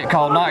late hit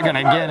call, not going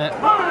to get it.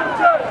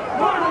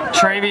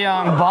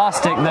 Travion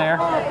Bostic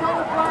there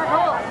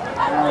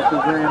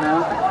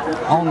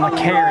on the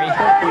carry.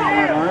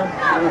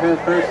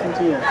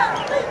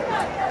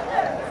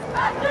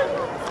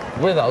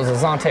 believe that was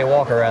Azante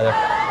Walker, rather.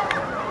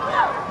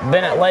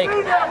 Bennett Lake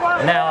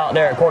now out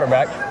there at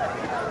quarterback.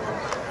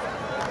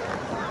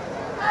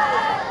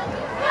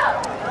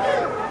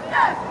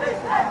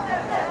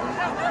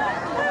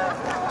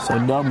 So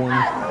Dublin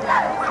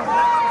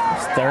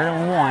is 3rd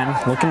and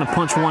 1, looking to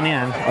punch one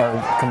in,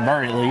 or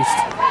convert at least.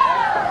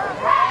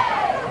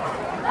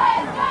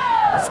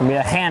 It's going to be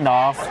a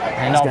handoff.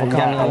 He's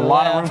got a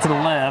lot of room to the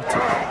left.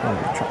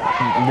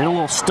 Did a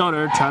little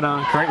stutter, try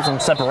to create some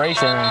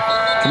separation, and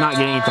could not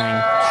get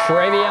anything.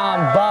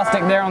 Travion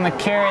Bostic there on the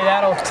carry.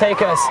 That'll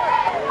take us.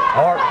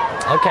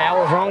 Okay, I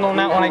was wrong on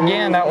that one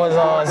again. That was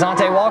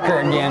Azante Walker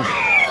again.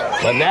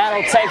 But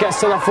that'll take us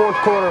to the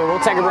 4th quarter. We'll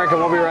take a break and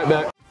we'll be right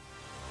back.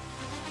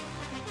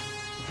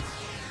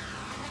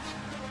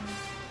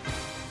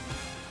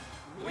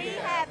 We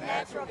have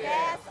natural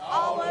gas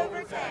all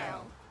over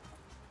town.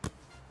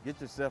 Get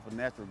yourself a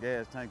natural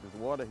gas tankless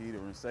water heater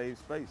and save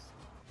space.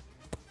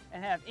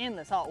 And have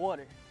endless hot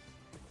water.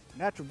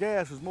 Natural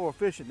gas is more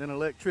efficient than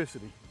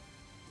electricity.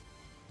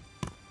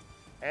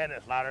 And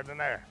it's lighter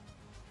than air.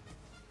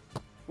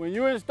 When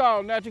you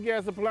install natural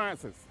gas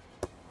appliances,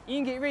 You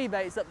can get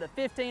rebates up to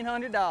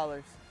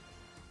 $1,500.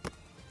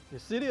 The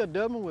City of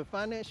Dublin will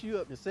finance you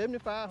up to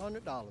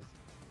 $7,500.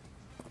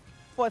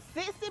 For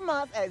 60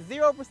 months at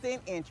 0%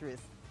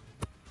 interest.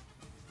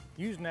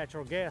 Use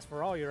natural gas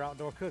for all your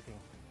outdoor cooking.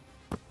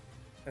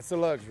 It's a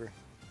luxury.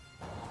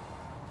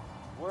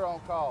 We're on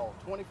call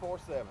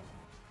 24/7.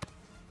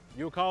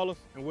 You'll call us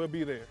and we'll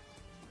be there.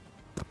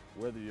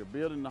 Whether you're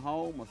building a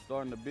home or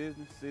starting a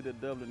business, City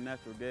of Dublin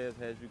Natural Gas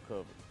has you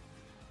covered.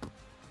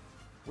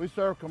 We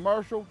serve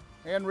commercial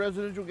and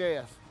residential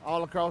gas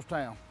all across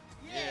town.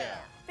 Yeah.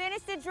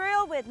 Finish the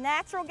drill with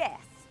natural gas.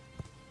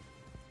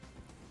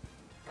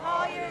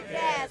 Call your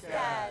gas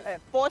guys.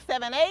 At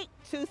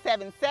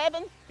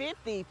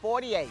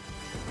 478-277-5048.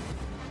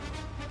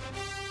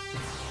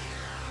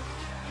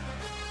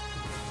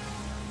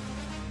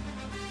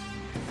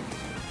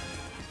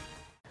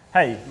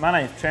 Hey, my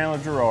name's Chandler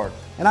Gerard.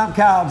 And I'm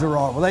Kyle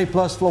Gerard with A+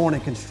 Flooring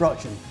and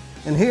Construction.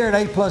 And here at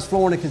A+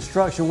 Flooring and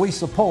Construction, we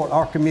support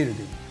our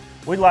community.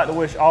 We'd like to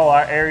wish all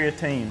our area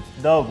teams,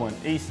 Dublin,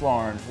 East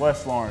Lawrence,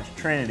 West Lawrence,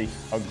 Trinity,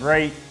 a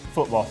great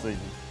football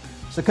season.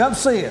 So come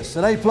see us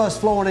at A+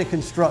 Flooring and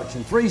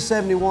Construction,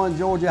 371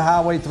 Georgia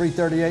Highway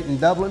 338 in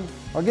Dublin,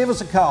 or give us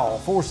a call,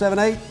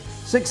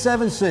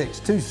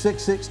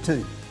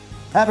 478-676-2662.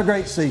 Have a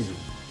great season.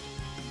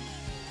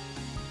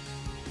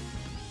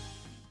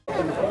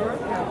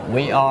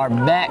 We are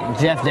back.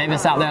 Jeff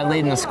Davis out there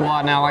leading the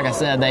squad now. Like I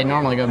said, they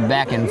normally go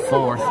back and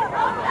forth.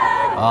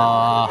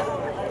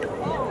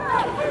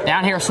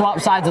 Down here,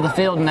 swap sides of the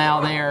field now.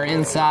 They are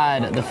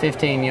inside the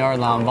 15-yard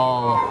line.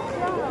 Ball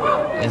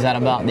is at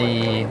about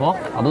the, well,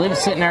 I believe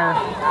it's sitting there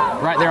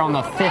right there on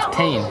the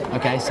 15.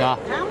 Okay, so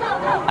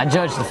I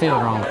judged the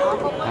field wrong.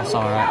 That's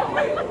all right.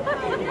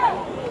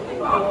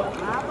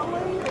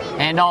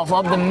 Handoff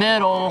up the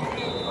middle.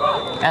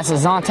 That's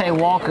Azante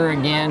Walker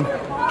again.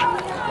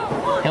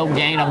 He'll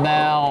gain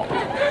about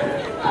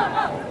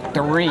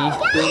 3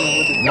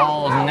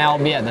 balls and now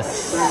will be at the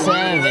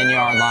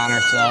 7-yard line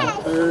or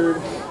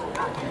so.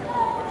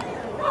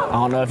 I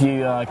don't know if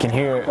you can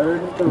hear it,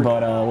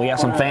 but we got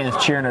some fans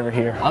cheering over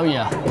here. Oh,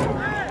 yeah.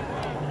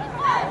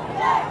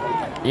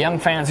 Young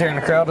fans here in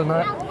the crowd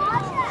tonight.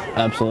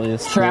 Absolutely.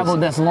 Traveled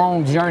this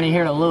long journey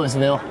here to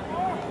Louisville.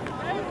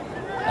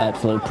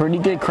 Absolutely. Pretty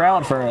good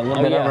crowd for a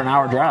little bit over an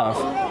hour drive.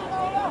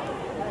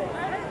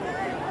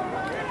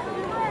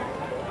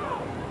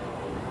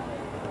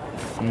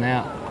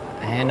 Now,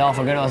 handoff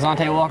will go to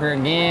Azante Walker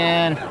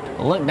again.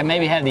 Looked to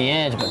maybe have the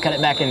edge, but cut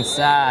it back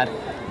inside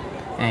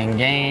and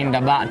gained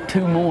about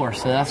 2 more.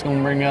 So that's going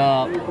to bring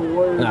up.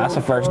 No, that's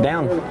a first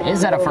down. Is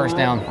that a first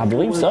down? I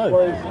believe so.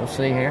 We'll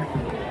see here.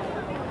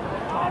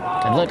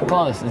 It looked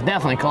close. It's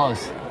definitely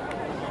close.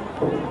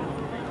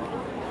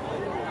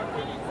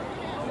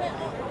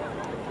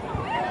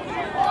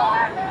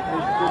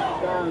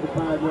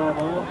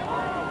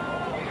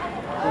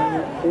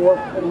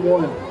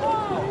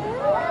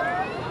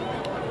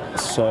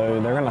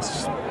 So they're going to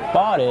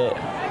spot it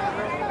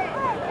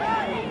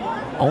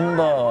on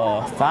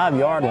the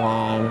 5-yard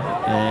line,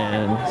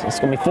 and it's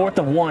going to be 4th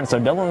and 1. So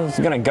Dublin's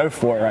going to go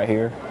for it right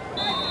here.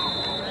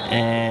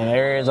 And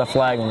there is a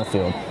flag on the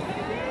field.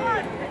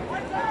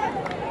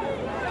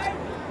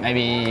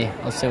 Maybe,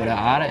 let's see what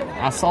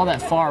I saw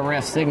that far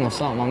ref signal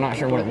something. I'm not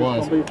sure what it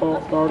was.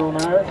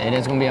 It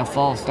is going to be a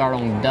false start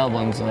on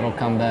Dublin, so it'll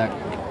come back.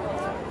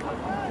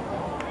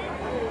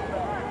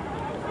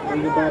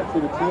 Bring it back to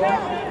the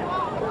 10.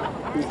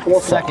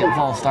 Second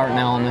false start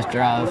now on this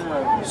drive.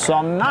 So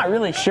I'm not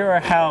really sure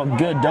how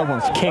good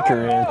Dublin's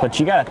kicker is, but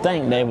you got to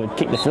think they would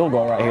kick the field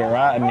goal right here,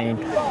 right? I mean,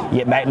 you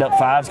get backed up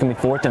 5, it's going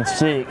to be 4th and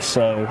 6,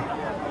 so.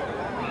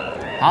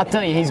 I'll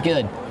tell you, he's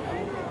good.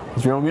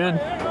 He's real good?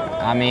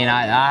 I mean,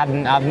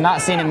 I've not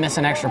seen him miss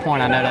an extra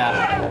point, I know that.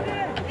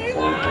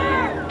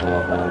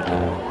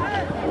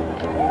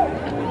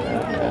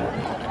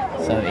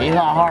 So Eli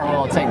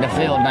Hartwell will take the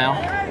field now.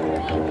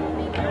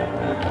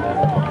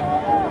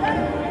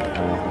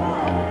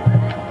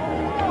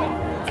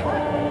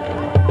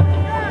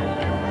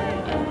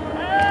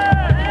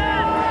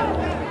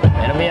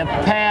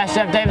 a pass.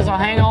 Jeff Davis will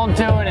hang on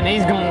to it, and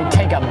he's going to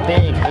take a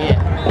big hit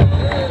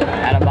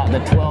at about the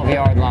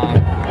 12-yard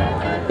line.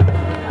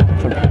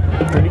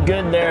 Pretty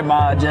good there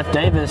by Jeff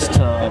Davis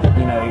to,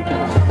 you know,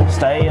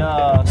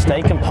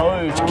 stay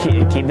composed,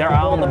 keep their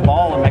eye on the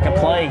ball and make a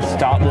play,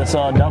 stop this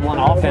Dublin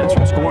offense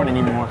from scoring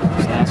anymore.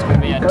 So that's going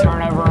to be a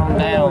turnover on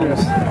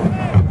downs.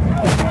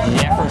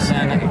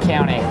 Jefferson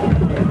County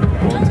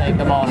will take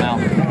the ball now.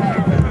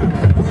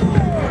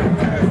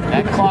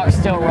 That clock's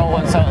still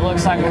rolling, so it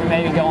looks like we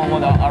may be going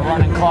with a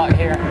running clock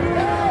here.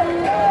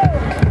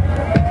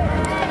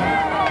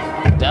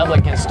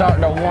 Dublin can start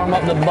to warm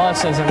up the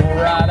buses, and we'll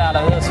ride out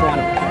of this one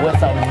with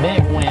a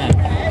big win.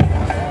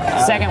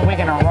 Second week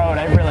in a row,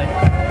 they really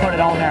put it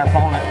on their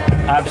opponent.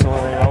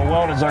 Absolutely, a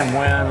well-deserved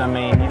win. I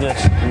mean, you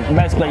just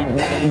basically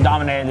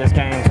dominated this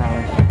game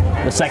from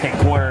the second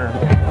quarter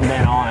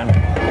then on.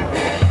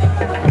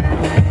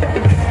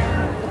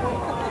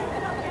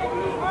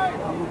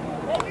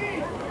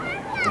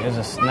 There's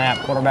a snap.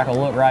 Quarterback will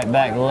look right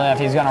back left.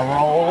 He's going to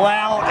roll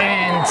out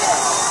and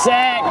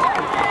sack.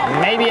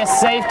 Maybe a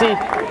safety.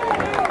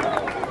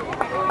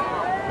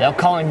 They'll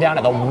call him down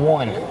at the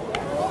 1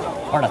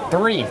 or the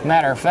 3.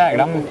 Matter of fact,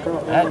 I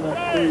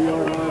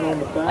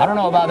don't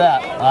know about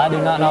that. I do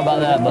not know about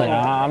that, but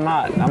I'm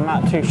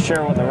not too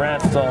sure what the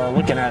refs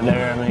looking at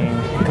there. I mean,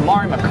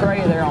 Kamari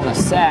McCray there on the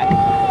sack.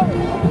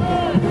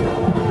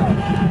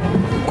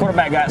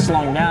 Quarterback got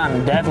slung down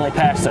and definitely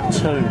passed a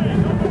 2.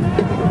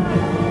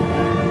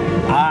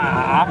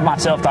 I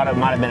myself thought it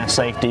might have been a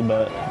safety,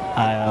 but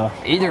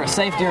either a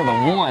safety or the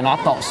 1. I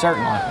thought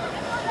certainly.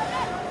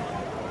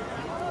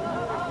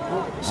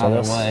 So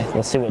let's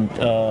see what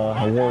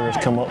the Warriors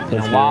come up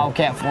with.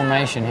 Wildcat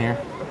formation here.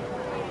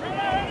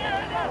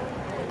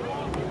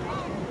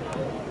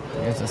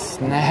 There's a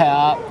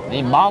snap.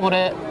 He bobbled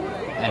it,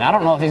 and I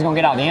don't know if he's going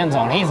to get out the end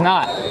zone. He's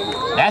not.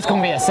 That's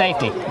going to be a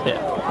safety. Yeah,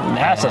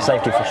 that's a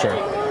safety for sure.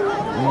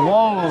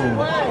 Whoa.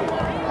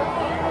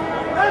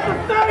 That's a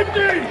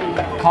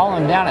safety! Call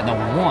him down at the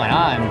 1.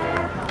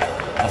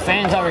 The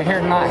fans over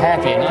here not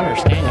happy, and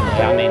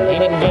understandably. I mean, he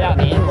didn't get out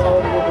the end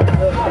zone.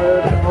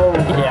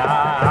 Yeah,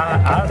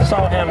 I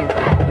saw him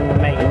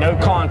make no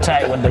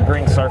contact with the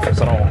green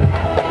surface at all.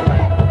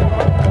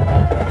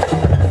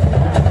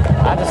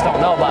 I just don't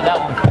know about that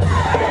one.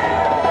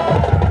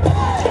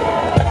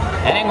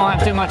 It ain't gonna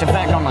have too much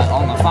effect on the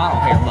final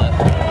here, but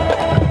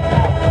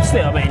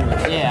still, I mean,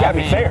 yeah, gotta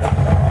be fair.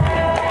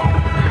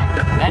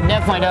 That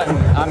definitely doesn't.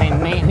 I mean,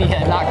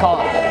 not call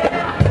it.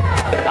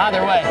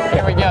 Either way,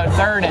 here we go.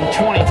 3rd and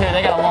 22.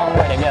 They got a long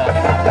way to go.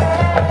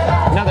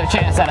 Another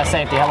chance at a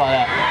safety. How about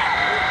that?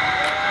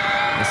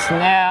 The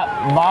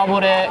snap,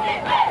 bobbled it.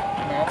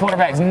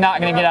 Quarterback's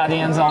not going to get out of the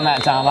end zone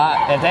that time.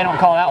 If they don't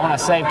call that one a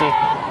safety.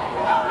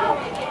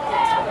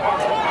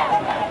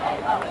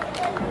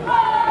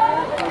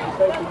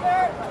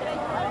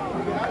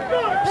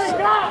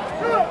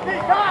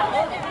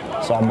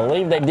 So I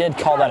believe they did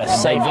call that a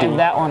safety. They did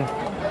that one.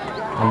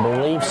 I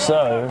believe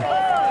so.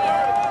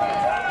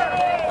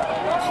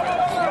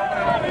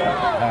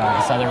 All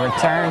right, so the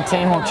return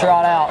team will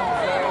trot out.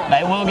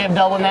 They will give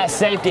Dublin that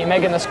safety,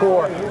 making the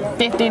score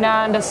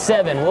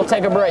 59-7. We'll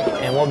take a break,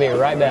 and we'll be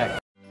right back.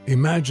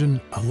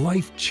 Imagine a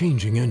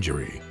life-changing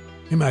injury.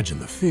 Imagine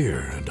the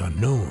fear and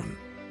unknown.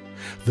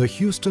 The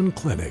Houston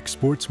Clinic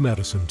Sports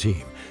Medicine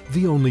Team,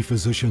 the only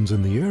physicians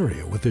in the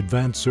area with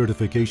advanced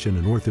certification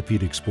in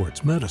orthopedic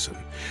sports medicine,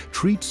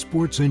 treats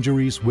sports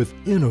injuries with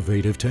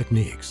innovative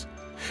techniques.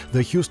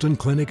 The Houston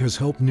Clinic has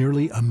helped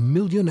nearly 1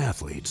 million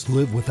athletes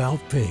live without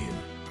pain.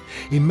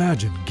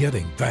 Imagine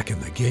getting back in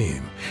the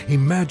game.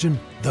 Imagine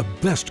the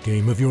best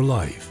game of your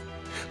life.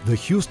 The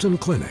Houston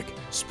Clinic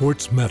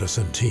Sports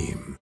Medicine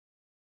Team.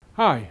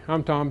 Hi,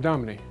 I'm Tom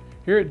Dominy.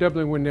 Here at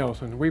Dublin Wind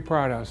Nelson, we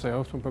pride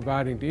ourselves on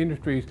providing the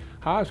industry's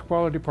highest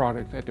quality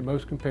products at the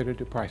most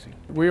competitive pricing.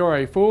 We are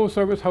a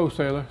full-service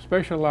wholesaler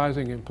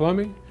specializing in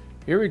plumbing,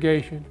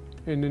 irrigation,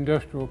 and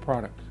industrial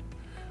products.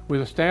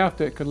 With a staff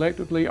that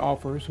collectively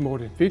offers more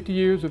than 50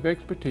 years of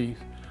expertise,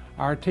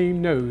 our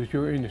team knows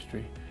your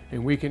industry,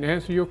 and we can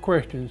answer your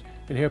questions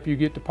and help you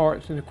get the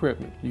parts and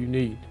equipment you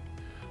need.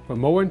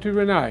 From mowing to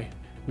Renee,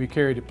 we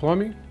carry the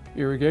plumbing,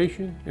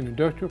 irrigation, and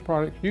industrial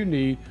products you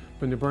need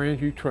from the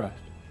brands you trust.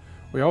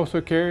 We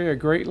also carry a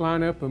great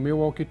lineup of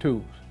Milwaukee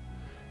tools.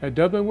 At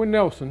Dublin Wind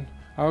Nelson,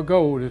 our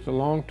goal is the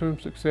long-term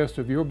success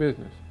of your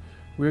business.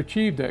 We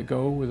achieve that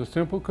goal with a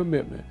simple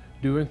commitment,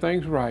 doing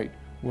things right,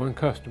 one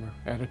customer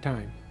at a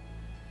time.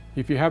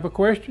 If you have a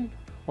question,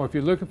 or if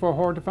you're looking for a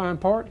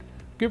hard-to-find part,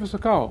 give us a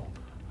call.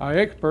 Our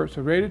experts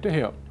are ready to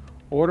help.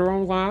 Order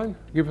online,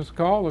 give us a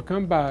call, or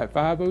come by at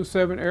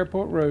 507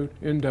 Airport Road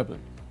in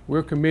Dublin.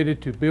 We're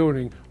committed to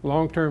building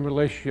long-term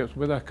relationships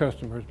with our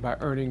customers by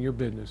earning your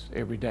business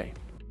every day.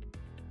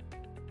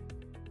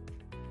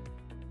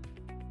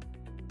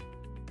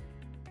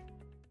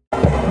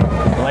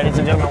 Ladies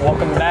and gentlemen,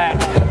 welcome back.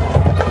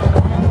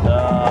 The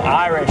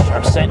Irish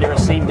are set to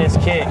receive this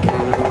kick.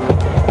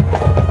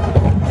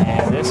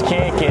 And this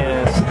kick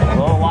is a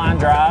little line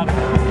drive.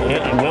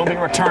 It will be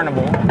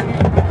returnable.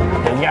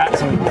 It got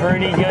some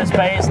pretty good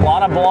space, a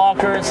lot of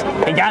blockers.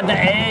 He got the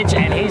edge,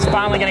 and he's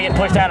finally going to get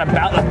pushed out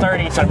about the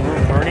 30, so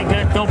pretty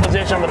good field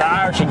position with the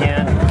Irish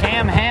again.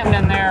 Cam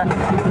Hampton there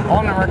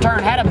on the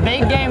return. Had a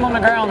big game on the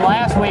ground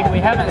last week. We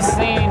haven't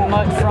seen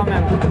much from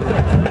him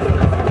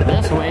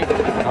this week.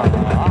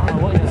 I don't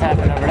know what just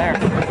happened over there.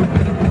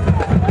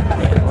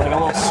 Yeah, like a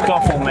little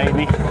scuffle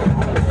maybe.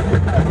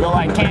 Look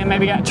like Cam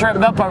maybe got tripped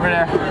up over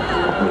there.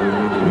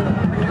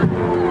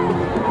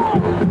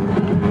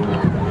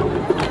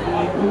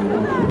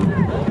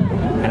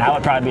 And I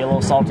would probably be a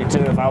little salty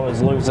too if I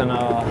was losing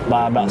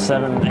by about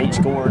 7, 8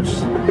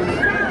 scores.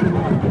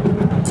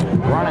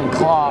 Running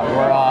clock,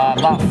 we're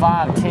about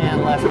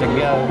 5:10 left to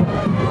go.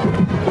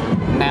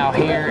 Now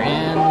here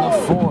in the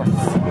 4th.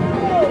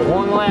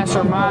 One last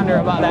reminder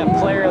about that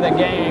player of the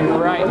game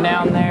right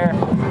down there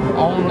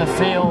on the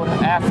field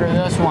after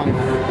this one.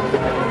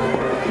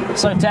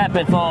 So Tap,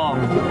 if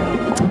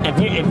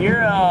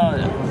you're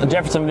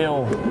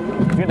Jeffersonville,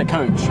 if you're the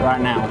coach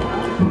right now,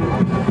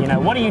 you know,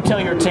 what do you tell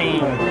your team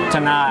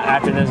tonight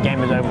after this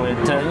game is over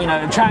with to, you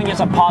know, try and get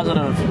some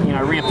positive, you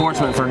know,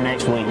 reinforcement for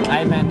next week?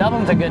 Hey man,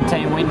 Dublin's a good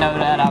team. We know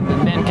that. I've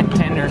been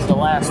contenders the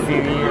last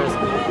few years.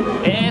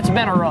 It's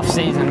been a rough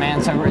season,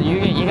 man. So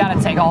you got to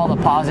take all the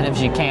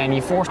positives you can.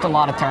 You forced a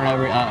lot of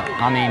turnover.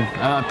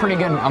 A pretty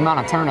good amount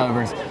of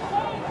turnovers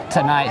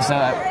tonight. So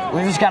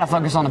we just got to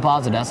focus on the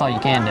positive. That's all you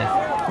can do.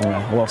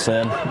 Yeah, well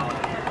said.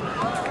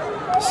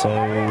 So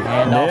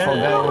handoff will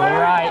go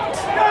right.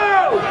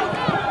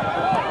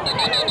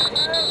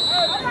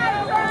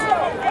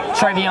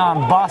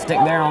 Travion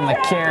Bostic there on the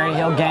carry.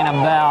 He'll gain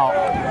about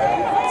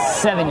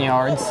 7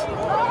 yards.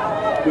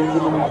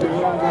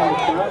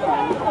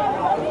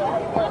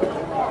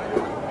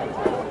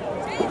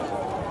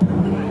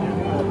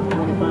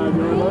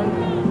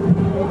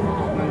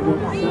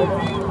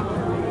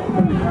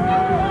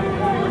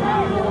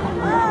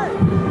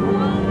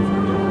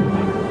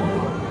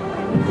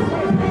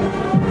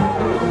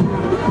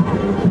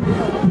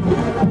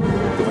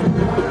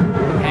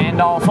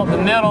 Handoff up the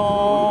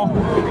middle.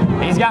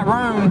 He's got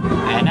room,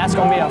 and that's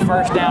going to be a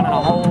first down and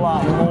a whole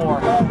lot more.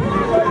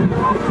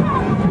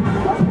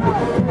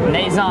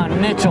 Nazon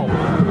Mitchell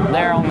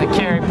there on the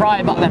carry.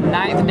 Probably about the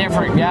 9th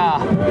different guy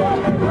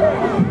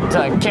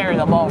to carry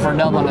the ball for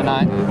Dublin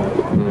tonight.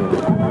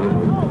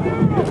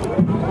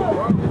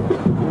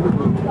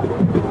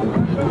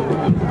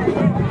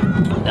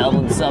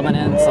 Dublin subbing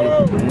in some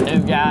new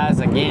guys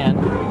again.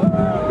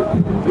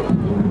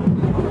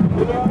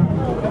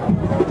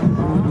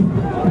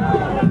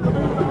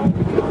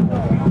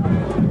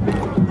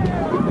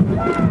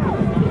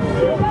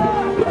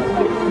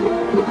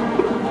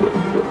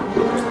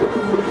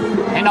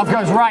 Handoff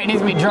goes right, needs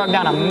to be drugged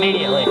down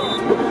immediately.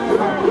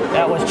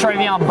 That was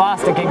Travion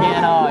Bostic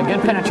again.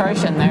 Good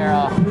penetration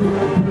there from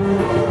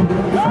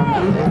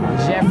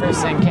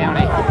Jefferson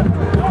County.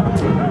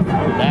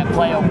 That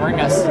play will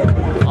bring us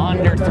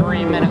under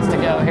 3 minutes to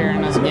go here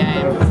in this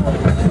game.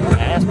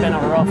 And it's been a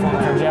rough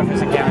one for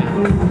Jefferson County.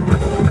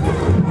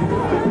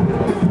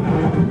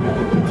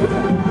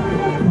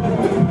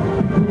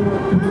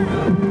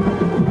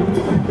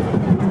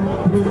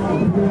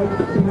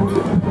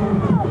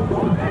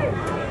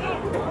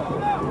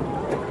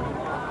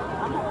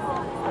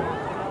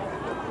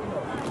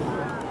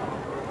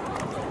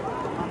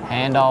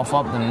 Handoff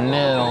up the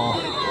middle.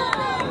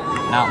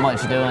 Not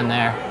much doing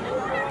there.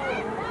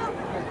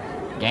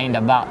 Gained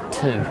about 2.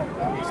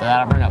 So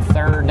that'll bring up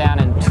 3rd down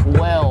and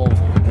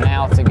 12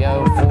 now to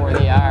go for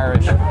the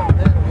Irish.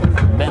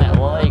 Bennett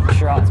Lake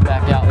trots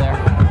back out there.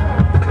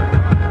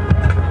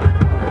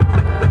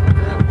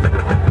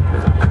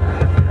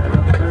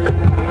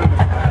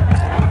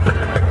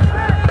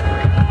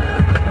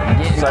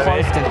 Getting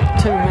close to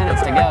 2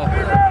 minutes to go.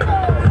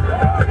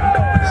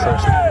 So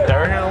it's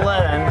 3rd and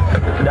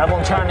 11.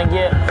 Dublin trying to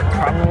get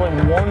probably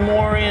one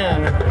more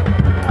in.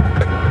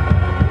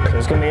 So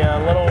it's going to be a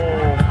little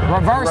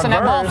reverse, and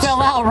that ball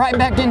fell out right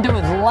back into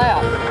his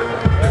lap.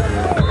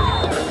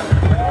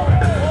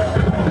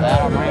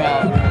 That'll bring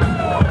up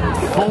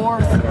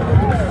 4th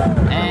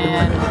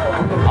and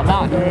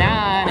about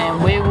 9,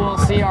 and we will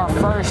see our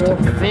first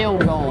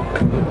field goal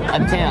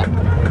attempt.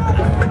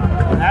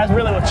 That's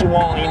really what you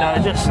want, you know,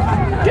 just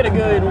get a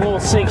good little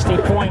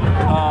 60-point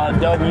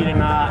W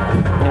tonight.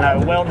 You know,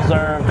 well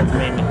deserved.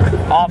 I mean,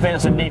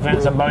 offense and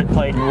defense have both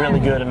played really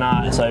good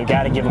tonight, so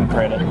got to give them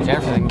credit.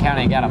 Jefferson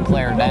County got a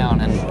player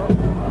down, and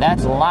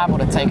that's liable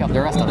to take up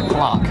the rest of the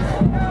clock.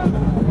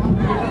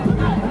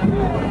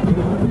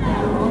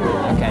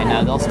 Okay,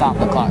 no, they'll stop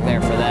the clock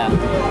there for that.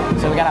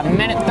 So we got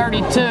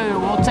 1:32.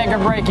 We'll take a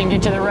break and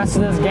get you the rest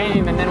of this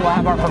game, and then we'll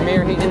have our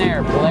premier Heat and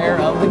Air player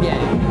of the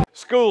game.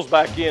 School's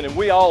back in, and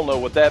we all know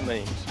what that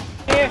means.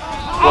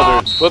 Whether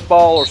it's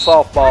football or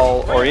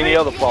softball or any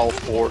other fall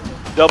sport,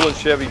 Dublin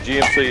Chevy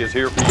GMC is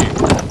here for you.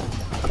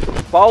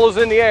 Fall is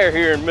in the air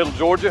here in Middle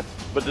Georgia,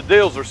 but the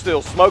deals are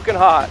still smoking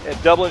hot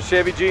at Dublin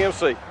Chevy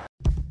GMC.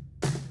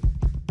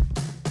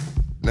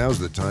 Now's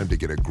the time to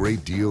get a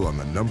great deal on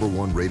the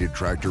 #1 rated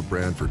tractor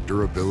brand for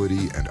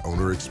durability and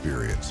owner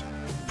experience.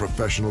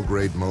 Professional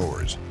grade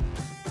mowers,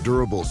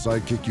 durable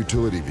sidekick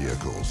utility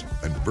vehicles,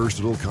 and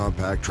versatile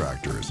compact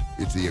tractors.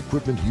 It's the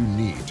equipment you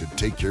need to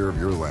take care of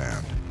your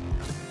land.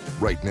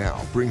 Right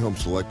now, bring home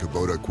select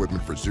Kubota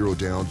equipment for 0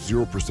 down,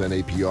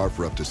 0% APR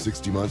for up to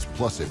 60 months,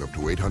 plus save up to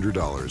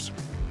 $800.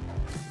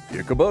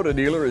 Your Kubota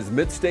dealer is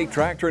Mid-State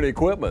Tractor and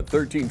Equipment,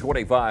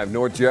 1325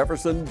 North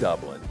Jefferson,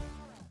 Dublin.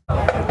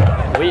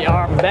 We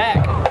are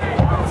back.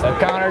 So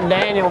Connor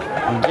Daniel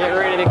getting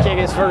ready to kick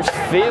his first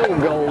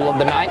field goal of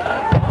the night.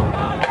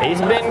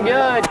 He's been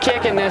good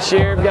kicking this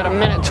year. We've got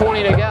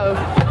 1:20 to go.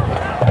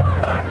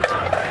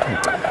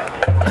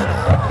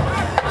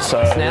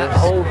 So snap,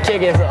 hold,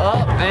 kick is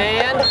up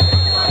and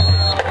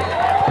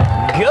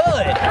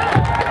good.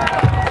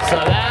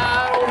 So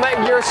that'll make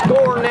your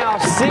score now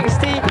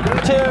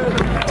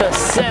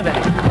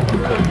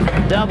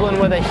 62-7. Dublin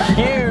with a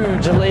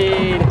huge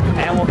lead,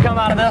 and we'll come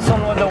out of this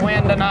one with the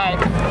win tonight.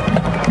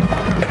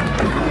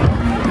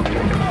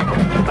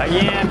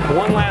 Again,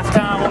 one last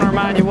time, I want to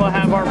remind you we'll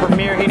have our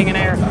Premier Heating and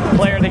Air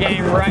player of the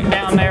game right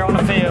down there on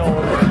the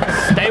field.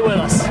 Stay with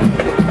us.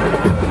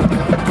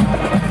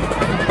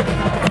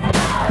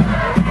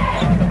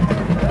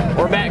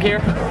 We're back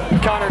here.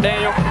 Connor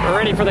Daniel, we're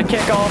ready for the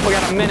kickoff. We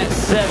got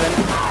 1:07.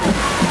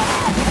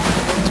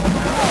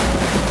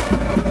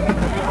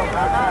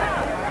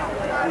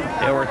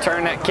 He'll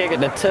return that kick at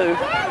the 2.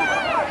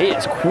 He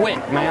is quick,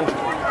 man.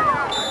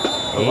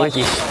 Looks like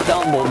he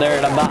stumbled there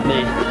at about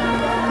the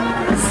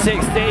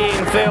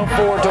 16, fell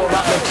forward to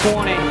about the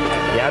 20.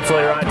 Yeah,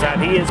 absolutely right, Todd.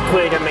 He is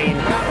quick. I mean,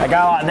 a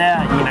guy like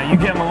that, you know, you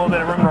give him a little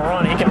bit of room to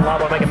run, he can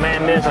liable to make a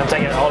man miss and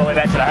take it all the way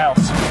back to the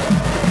house.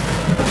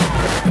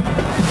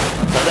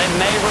 So they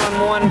may run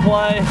one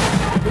play.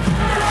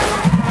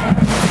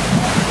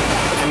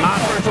 In my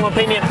personal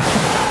opinion,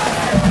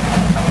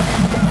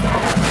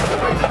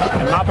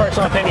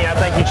 I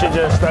think you should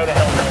just throw the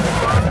helmet.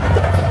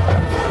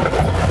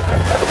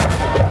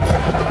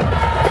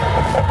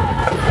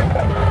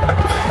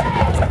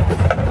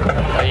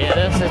 Oh yeah,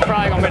 this is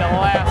probably going to be the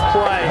last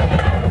play.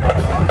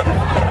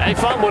 They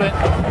fumbled it.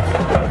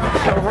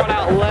 He'll run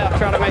out left,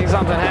 trying to make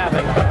something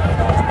happen.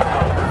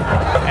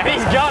 And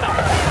he's got him.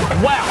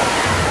 Wow.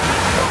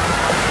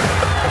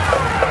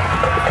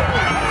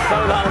 So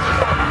the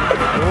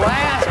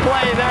last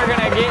play they're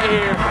going to get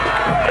here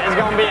is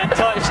going to be a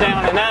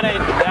touchdown, and that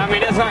ain't, I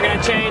mean, it's not going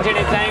to change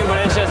anything,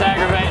 but it's just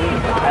aggravating.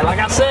 And like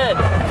I said,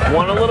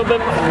 want a little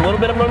bit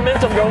of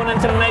momentum going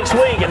into the next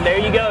week, and there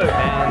you go.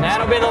 And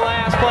that'll be the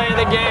last play of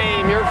the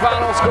game. Your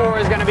final score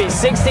is going to be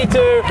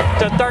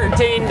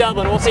 62-13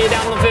 Dublin. We'll see you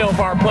down on the field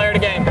for our player of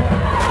the game.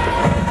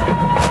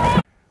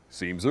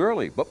 Seems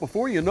early, but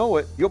before you know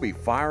it, you'll be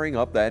firing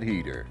up that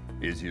heater.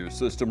 Is your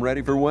system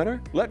ready for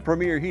winter? Let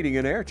Premier Heating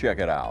and Air check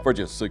it out. For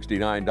just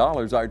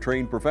 $69, our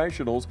trained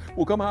professionals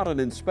will come out and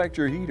inspect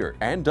your heater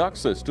and duct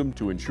system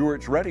to ensure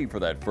it's ready for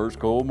that first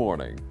cold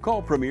morning.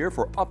 Call Premier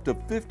for up to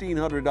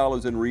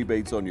 $1,500 in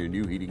rebates on your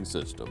new heating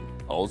system.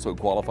 Also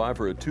qualify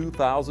for a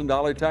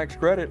 $2,000 tax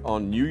credit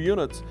on new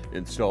units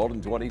installed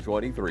in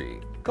 2023.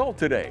 Call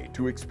today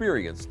to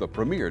experience the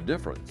Premier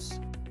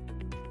difference.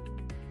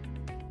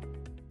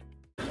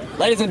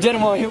 Ladies and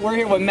gentlemen, we're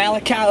here with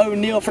Malachi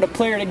O'Neal for the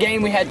player of the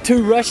game. We had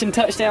 2 rushing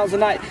touchdowns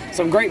tonight,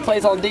 some great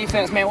plays on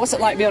defense. Man, what's it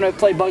like being able to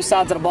play both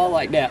sides of the ball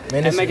like that,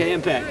 man, and make an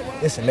impact?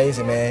 It's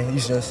amazing, man.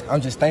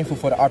 I'm just thankful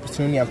for the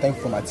opportunity. I'm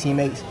thankful for my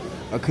teammates.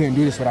 I couldn't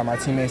do this without my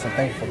teammates. I'm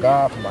thankful for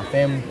God, for my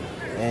family,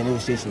 and it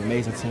was just an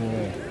amazing team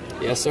win.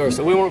 Yes, sir.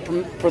 So we want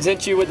to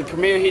present you with the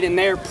Premier Heating and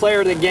Air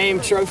Player of the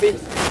Game trophy.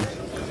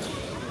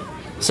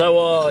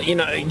 So, you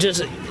know,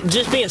 just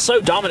being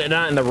so dominant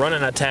tonight in the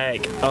running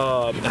attack,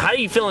 how are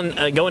you feeling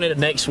going into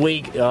next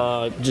week,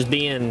 just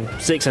being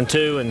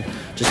 6-2 and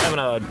just having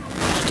a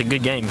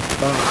good game?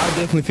 I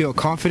definitely feel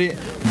confident,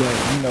 but,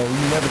 you know,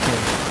 you never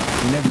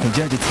can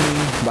judge a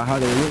team by how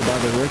they look, by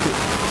their record.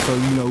 So,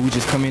 you know, we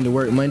just come into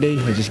work Monday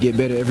and just get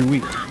better every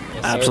week.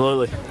 Yes,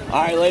 absolutely.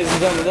 All right, ladies and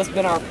gentlemen, that's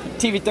been our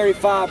TV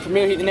 35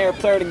 Premier Heating and Air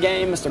Player of the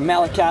Game, Mr.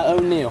 Malachi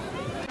O'Neal.